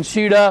 I can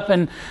shoot up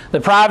in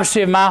the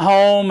privacy of my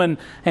home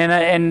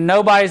and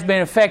nobody's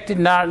been affected,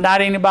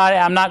 not anybody.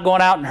 I'm not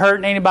going out and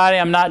hurting anybody.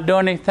 I'm not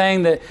doing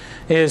anything that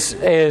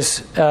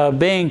is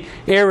being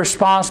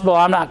irresponsible.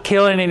 I'm not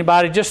killing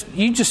anybody.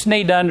 You just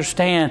need to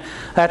understand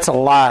that's a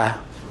lie.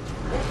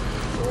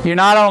 You're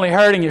not only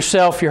hurting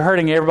yourself, you're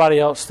hurting everybody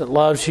else that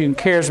loves you and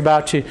cares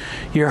about you.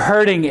 You're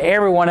hurting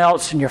everyone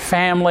else in your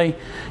family.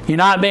 You're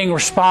not being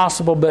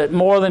responsible, but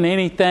more than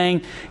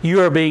anything,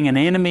 you are being an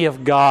enemy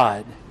of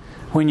God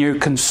when you're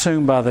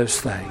consumed by those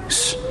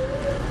things.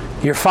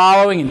 You're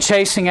following and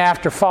chasing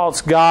after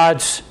false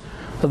gods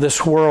of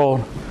this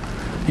world,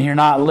 and you're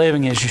not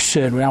living as you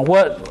should. Now,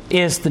 what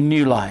is the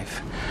new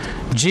life?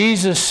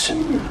 Jesus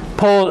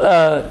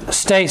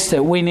states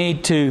that we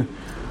need to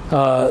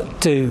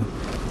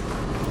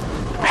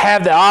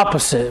have the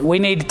opposite. We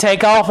need to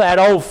take off that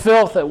old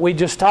filth that we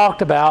just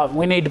talked about.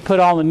 We need to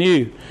put on the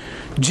new.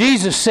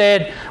 Jesus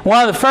said,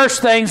 one of the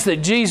first things that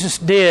Jesus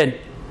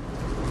did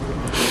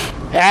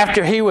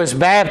after he was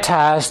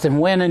baptized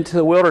and went into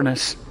the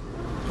wilderness,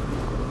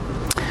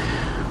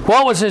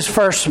 what was his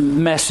first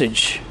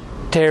message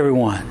to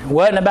everyone? It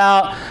wasn't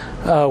about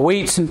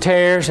wheats and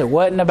tares. It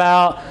wasn't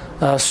about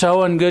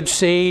sowing good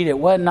seed. It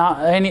wasn't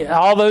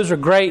all those are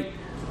great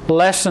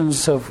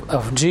lessons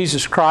of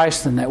Jesus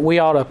Christ and that we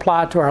ought to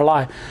apply to our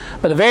life.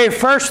 But the very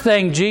first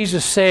thing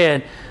Jesus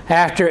said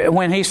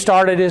when he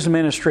started his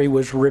ministry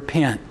was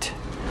repent.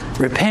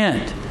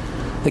 Repent.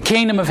 The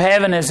kingdom of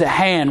heaven is at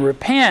hand.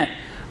 Repent,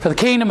 for the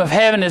kingdom of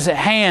heaven is at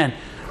hand.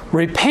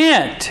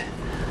 Repent.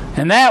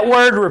 And that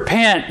word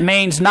repent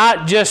means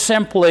not just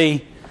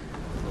simply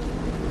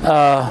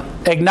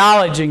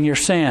acknowledging your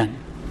sin.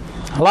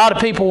 A lot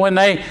of people, when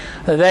they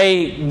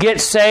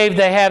get saved,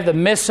 they have the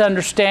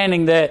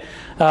misunderstanding that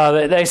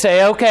they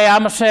say, okay,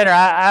 I'm a sinner.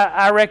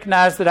 I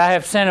recognize that I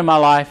have sin in my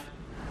life,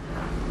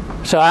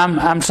 so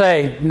I'm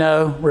saved.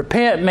 No,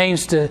 repent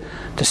means to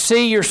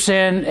see your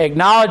sin,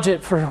 acknowledge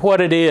it for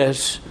what it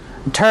is,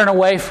 and turn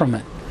away from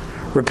it.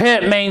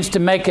 Repent means to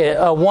make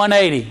a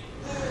 180.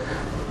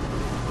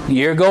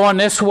 You're going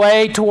this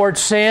way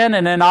towards sin,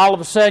 and then all of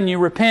a sudden you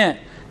repent.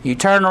 You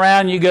turn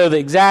around, you go the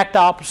exact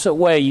opposite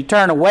way. You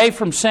turn away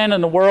from sin in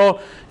the world,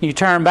 you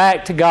turn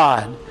back to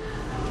God.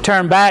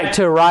 Turn back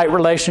to a right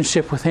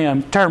relationship with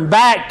Him. Turn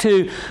back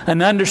to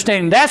an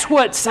understanding. That's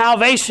what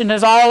salvation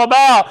is all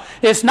about.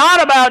 It's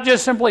not about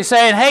just simply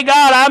saying, hey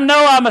God, I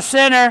know I'm a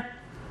sinner.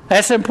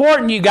 That's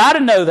important. You got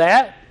to know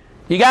that.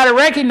 You got to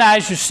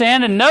recognize your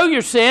sin and know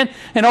your sin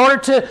in order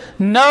to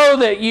know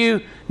that you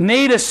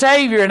need a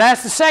Savior. And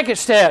that's the second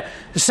step.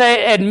 To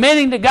say,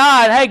 admitting to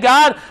God, hey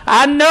God,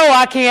 I know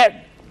I can't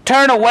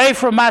turn away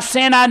from my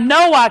sin. I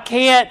know I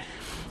can't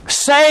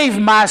save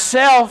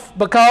myself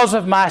because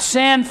of my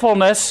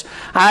sinfulness.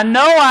 I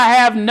know I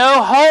have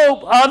no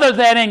hope other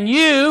than in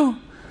you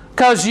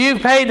because you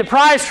paid the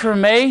price for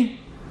me.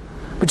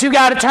 But you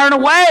got to turn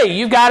away.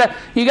 You got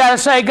to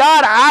say,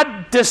 God,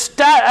 I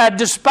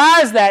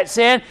despise that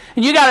sin,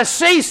 and you got to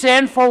see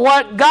sin for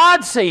what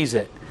God sees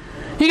it.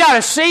 You got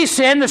to see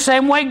sin the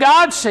same way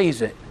God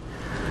sees it.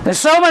 And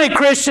so many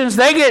Christians,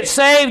 they get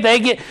saved,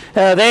 they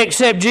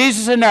accept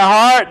Jesus in their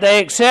heart, they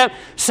accept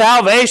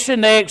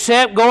salvation, they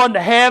accept going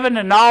to heaven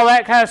and all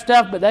that kind of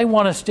stuff, but they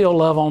want to still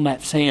love on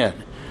that sin.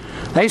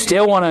 They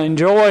still want to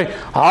enjoy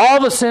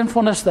all the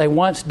sinfulness they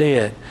once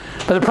did.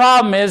 But the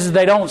problem is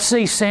they don't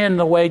see sin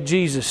the way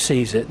Jesus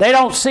sees it. They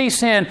don't see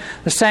sin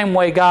the same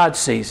way God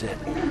sees it.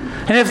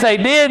 And if they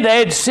did,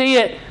 they'd see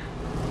it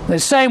the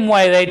same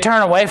way. They'd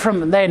turn away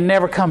from it, they'd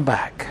never come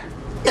back.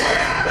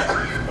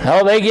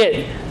 Oh, they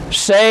get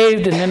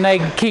saved, and then they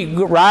keep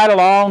right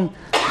along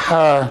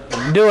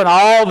doing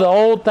all the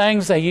old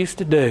things they used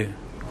to do.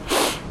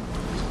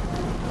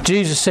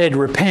 Jesus said,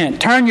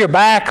 repent. Turn your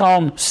back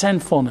on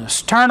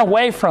sinfulness. Turn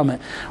away from it.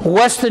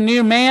 What's the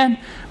new man?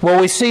 Well,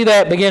 we see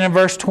that beginning in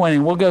verse 20.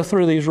 We'll go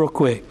through these real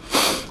quick.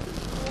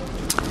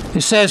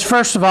 It says,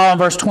 first of all, in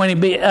verse 20,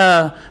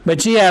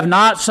 but ye have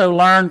not so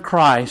learned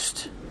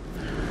Christ.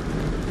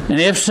 And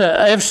if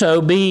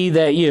so, be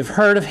that ye have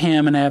heard of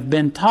Him and have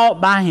been taught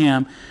by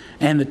Him,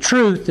 and the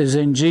truth is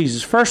in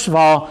Jesus. First of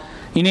all,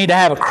 you need to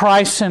have a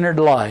Christ-centered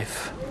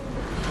life.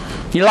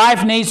 Your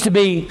life needs to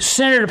be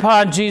centered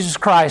upon Jesus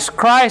Christ.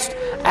 Christ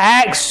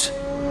acts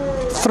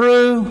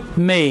through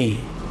me.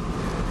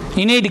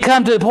 You need to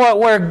come to the point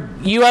where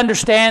you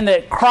understand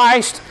that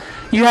Christ,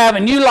 you have a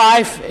new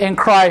life in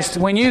Christ.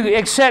 When you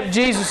accept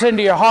Jesus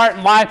into your heart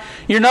and life,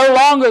 you're no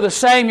longer the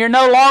same. You're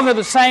no longer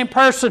the same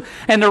person.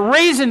 And the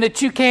reason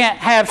that you can't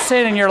have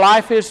sin in your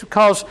life is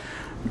because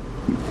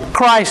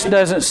Christ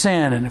doesn't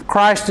sin. And if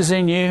Christ is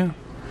in you,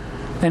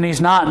 then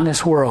He's not in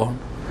this world.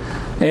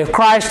 If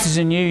Christ is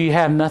in you, you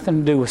have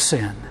nothing to do with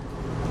sin.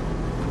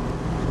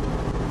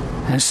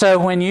 And so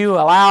when you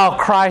allow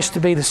Christ to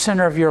be the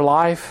center of your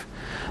life,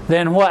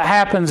 then what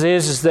happens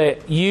is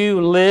that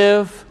you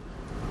live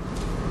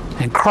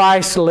and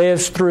Christ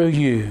lives through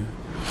you.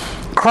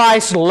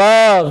 Christ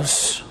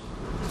loves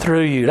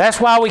through you.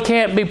 That's why we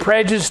can't be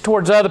prejudiced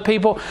towards other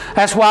people.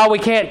 That's why we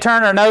can't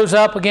turn our nose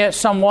up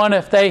against someone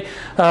if they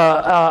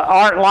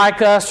aren't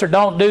like us or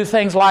don't do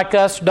things like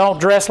us, don't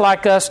dress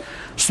like us,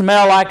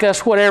 smell like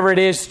us, whatever it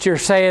is that you're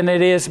saying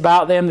it is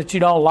about them that you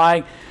don't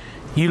like.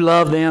 You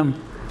love them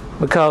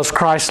because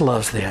Christ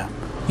loves them.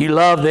 You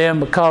love them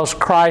because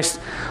Christ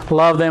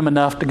loved them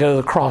enough to go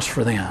to the cross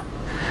for them.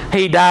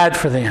 He died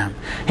for them.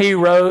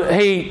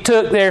 He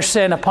took their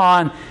sin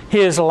upon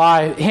His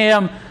life,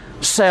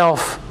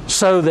 Himself,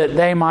 so that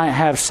they might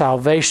have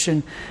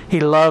salvation. He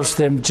loves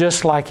them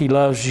just like He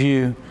loves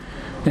you.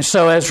 And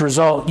so as a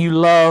result, you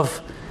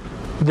love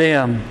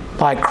them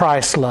like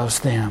Christ loves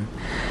them.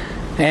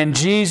 And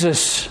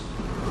Jesus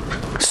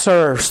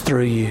serves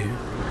through you.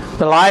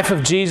 The life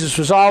of Jesus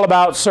was all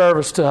about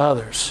service to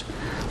others.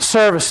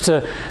 Service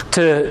to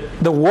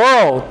the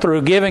world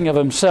through giving of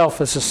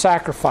Himself as a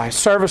sacrifice.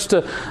 Service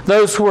to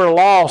those who are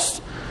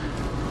lost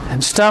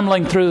and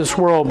stumbling through this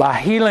world by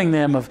healing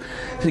them, of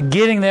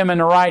getting them in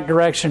the right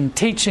direction,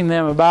 teaching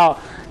them about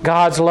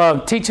God's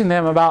love, teaching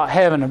them about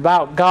heaven,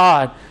 about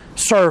God.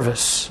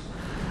 Service.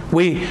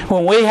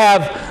 When we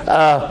have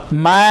a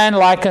mind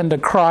like unto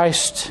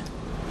Christ,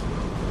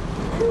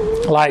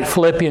 like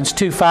Philippians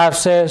 2:5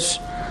 says,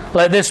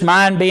 let this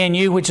mind be in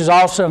you, which is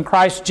also in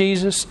Christ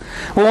Jesus.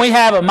 When we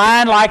have a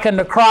mind like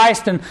unto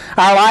Christ and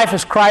our life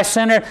is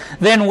Christ-centered,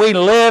 then we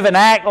live and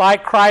act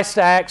like Christ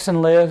acts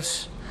and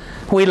lives.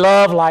 We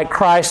love like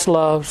Christ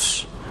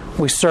loves.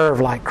 We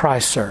serve like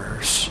Christ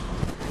serves,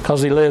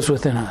 because He lives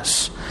within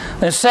us.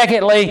 And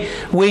secondly,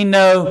 we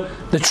know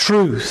the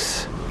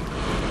truth.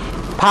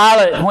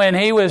 Pilate, when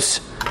he was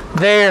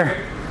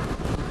there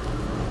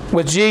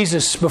with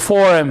Jesus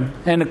before him,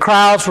 and the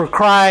crowds were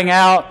crying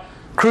out,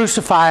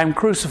 crucify Him,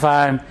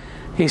 crucify Him,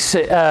 he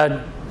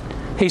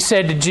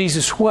said to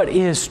Jesus, what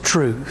is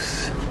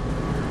truth?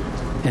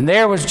 And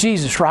there was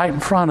Jesus right in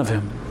front of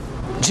him.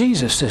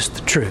 Jesus is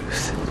the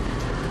truth.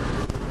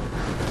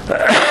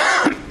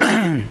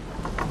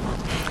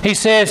 He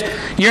says,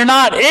 you're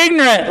not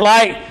ignorant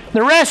like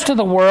the rest of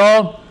the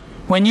world.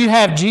 When you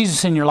have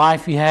Jesus in your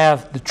life, you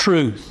have the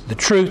truth. The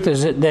truth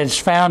that is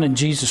found in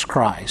Jesus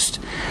Christ.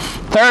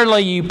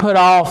 Thirdly, you put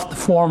off the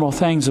formal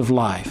things of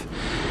life.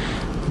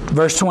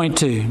 Verse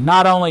 22,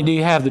 not only do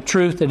you have the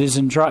truth that is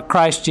in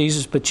Christ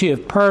Jesus, but you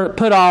have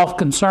put off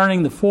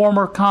concerning the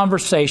former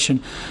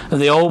conversation of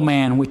the old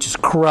man, which is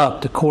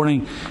corrupt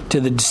according to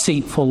the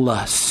deceitful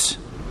lusts.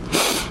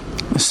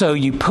 So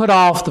you put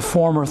off the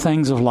former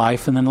things of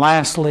life. And then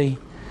lastly,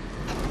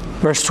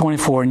 verse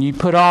 24, and you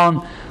put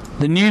on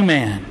the new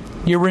man.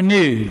 You're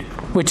renewed,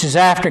 which is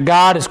after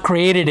God is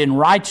created in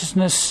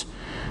righteousness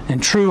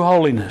and true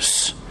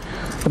holiness.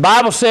 The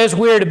Bible says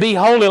we're to be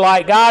holy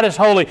like God is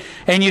holy.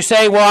 And you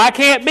say, well, I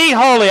can't be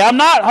holy. I'm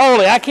not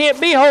holy. I can't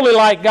be holy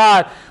like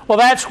God. Well,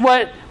 that's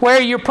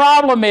where your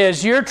problem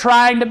is. You're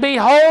trying to be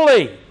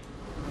holy.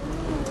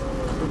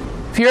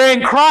 If you're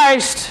in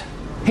Christ,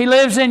 He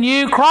lives in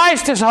you.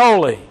 Christ is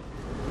holy.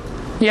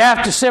 You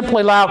have to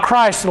simply allow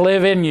Christ to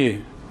live in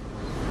you.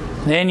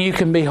 Then you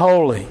can be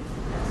holy.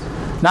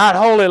 Not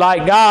holy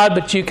like God,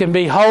 but you can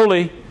be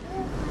holy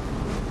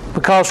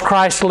because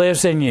Christ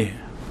lives in you.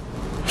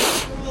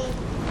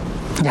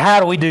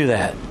 How do we do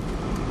that?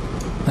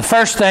 The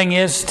first thing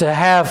is to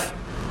have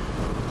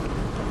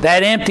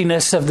that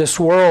emptiness of this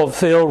world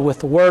filled with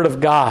the Word of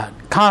God.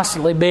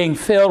 Constantly being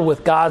filled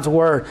with God's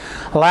Word.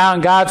 Allowing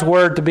God's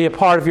Word to be a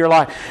part of your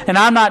life. And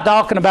I'm not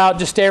talking about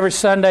just every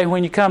Sunday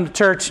when you come to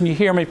church and you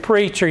hear me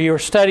preach or you're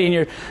studying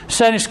your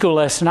Sunday school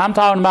lesson. I'm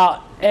talking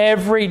about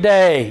every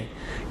day.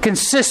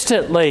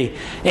 consistently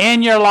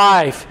in your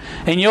life,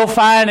 and you'll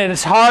find that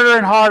it's harder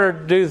and harder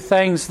to do the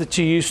things that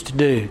you used to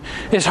do.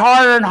 It's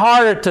harder and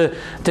harder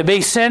to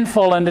be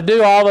sinful and to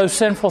do all those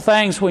sinful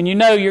things when you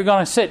know you're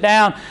going to sit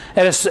down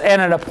at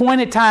an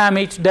appointed time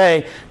each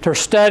day to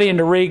study and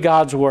to read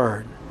God's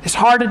Word. It's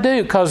hard to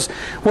do because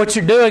what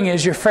you're doing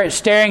is you're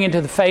staring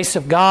into the face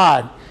of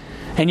God.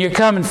 And you're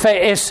coming.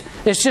 It's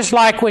just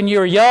like when you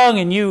were young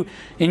and you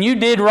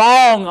did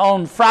wrong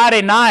on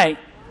Friday night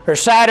or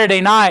Saturday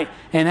night,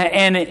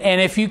 and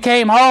if you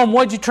came home,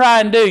 what'd you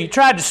try and do? You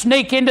tried to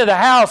sneak into the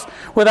house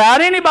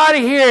without anybody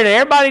hearing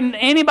it,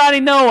 anybody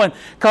knowing.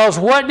 Because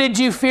what did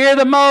you fear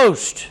the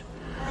most?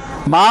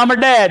 Mom or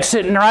Dad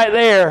sitting right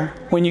there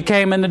when you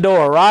came in the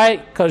door,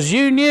 right? Because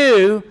you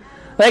knew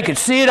they could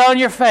see it on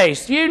your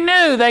face. You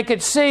knew they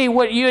could see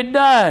what you had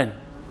done.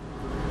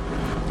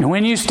 And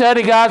when you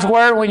study God's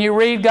Word, when you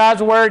read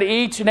God's Word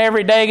each and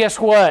every day, guess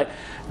what?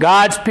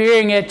 God's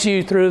peering at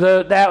you through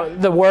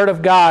the Word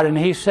of God, and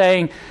He's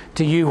saying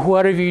to you,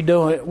 what are you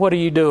doing? What are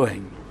you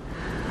doing?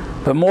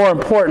 But more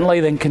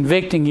importantly than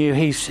convicting you,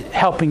 He's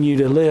helping you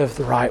to live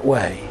the right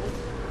way.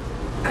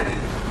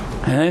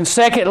 And then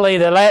secondly,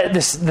 the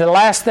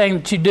last thing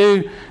that you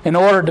do in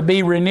order to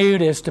be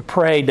renewed is to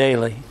pray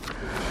daily.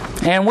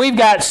 And we've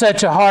got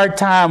such a hard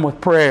time with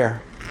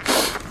prayer.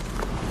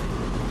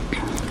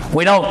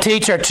 We don't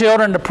teach our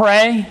children to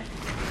pray.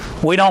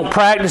 We don't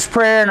practice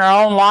prayer in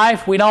our own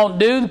life. We don't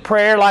do the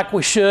prayer like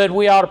we should.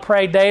 We ought to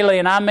pray daily,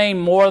 and I mean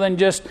more than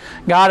just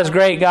God is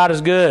great, God is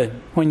good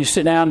when you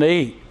sit down to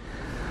eat.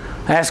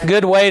 That's a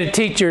good way to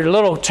teach your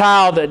little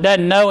child that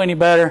doesn't know any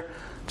better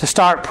to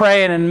start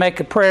praying and make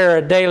a prayer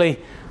a daily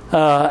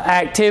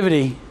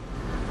activity.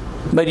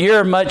 But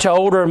you're much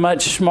older,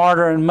 much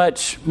smarter, and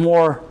much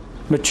more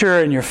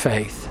mature in your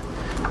faith.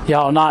 You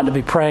ought not to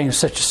be praying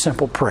such a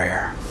simple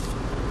prayer.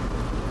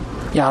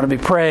 You ought to be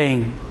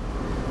praying,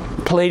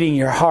 pleading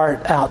your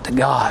heart out to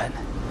God,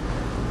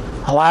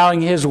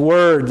 allowing His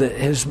Word that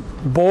has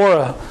bore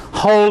a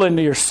hole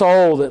into your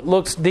soul that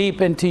looks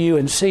deep into you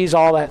and sees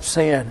all that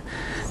sin.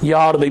 You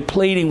ought to be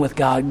pleading with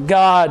God,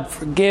 God,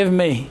 forgive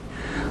me.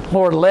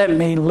 Lord, let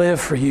me live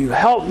for you.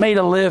 Help me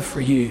to live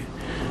for you.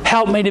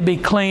 Help me to be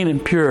clean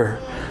and pure.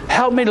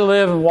 Help me to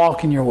live and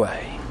walk in your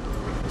way.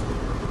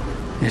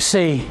 You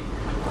see,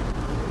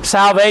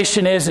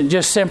 salvation isn't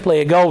just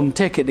simply a golden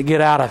ticket to get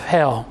out of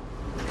hell.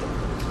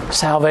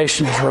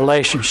 Salvation is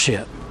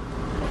relationship.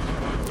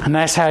 And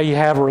that's how you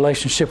have a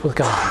relationship with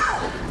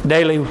God.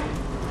 Daily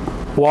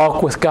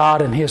walk with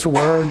God and His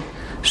Word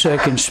so He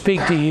can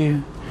speak to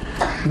you.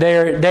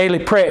 Daily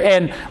prayer.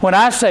 And when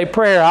I say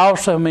prayer, I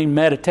also mean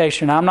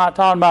meditation. I'm not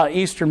talking about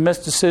Eastern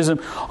mysticism.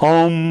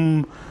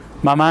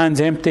 My mind's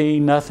empty,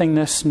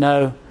 nothingness.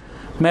 No.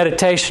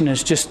 Meditation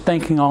is just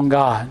thinking on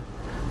God.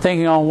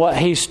 Thinking on what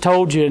He's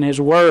told you in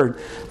His Word.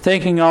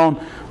 Thinking on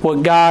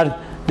what God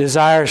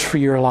desires for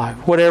your life.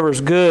 Whatever is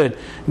good,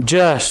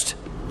 just,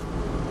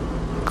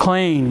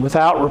 clean,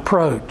 without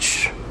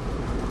reproach.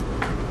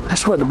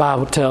 That's what the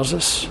Bible tells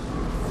us.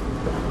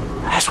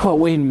 That's what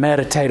we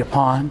meditate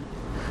upon.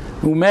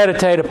 We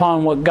meditate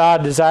upon what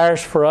God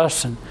desires for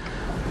us, and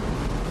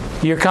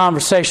your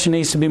conversation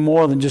needs to be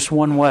more than just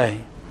one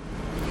way.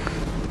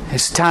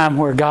 It's a time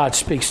where God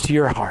speaks to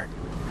your heart.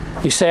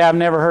 You say, I've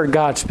never heard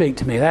God speak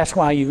to me. That's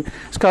why it's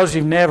because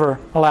you've never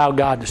allowed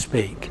God to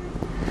speak.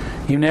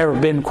 You've never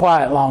been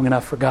quiet long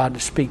enough for God to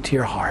speak to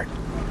your heart.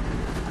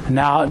 And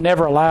now,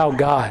 never allow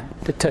God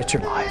to touch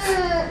your life.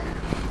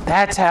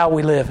 That's how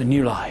we live a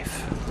new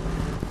life.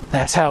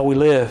 That's how we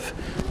live.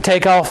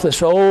 Take off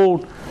this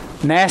old,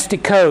 nasty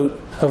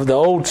coat of the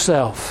old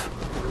self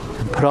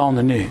and put on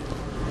the new.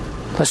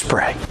 Let's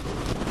pray.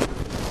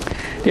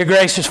 Dear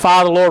gracious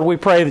Father, Lord, we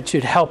pray that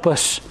You'd help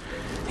us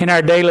in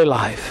our daily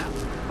life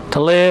to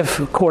live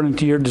according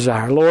to Your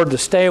desire. Lord, to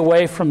stay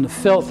away from the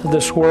filth of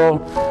this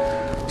world,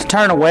 to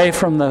turn away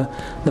from the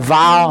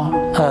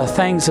vile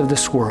things of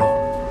this world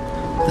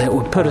that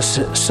would put us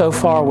so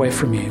far away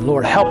from You.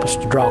 Lord, help us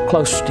to draw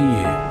closer to You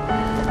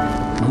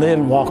and live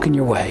and walk in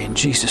Your way. In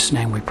Jesus'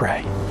 name we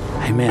pray.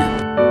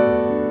 Amen.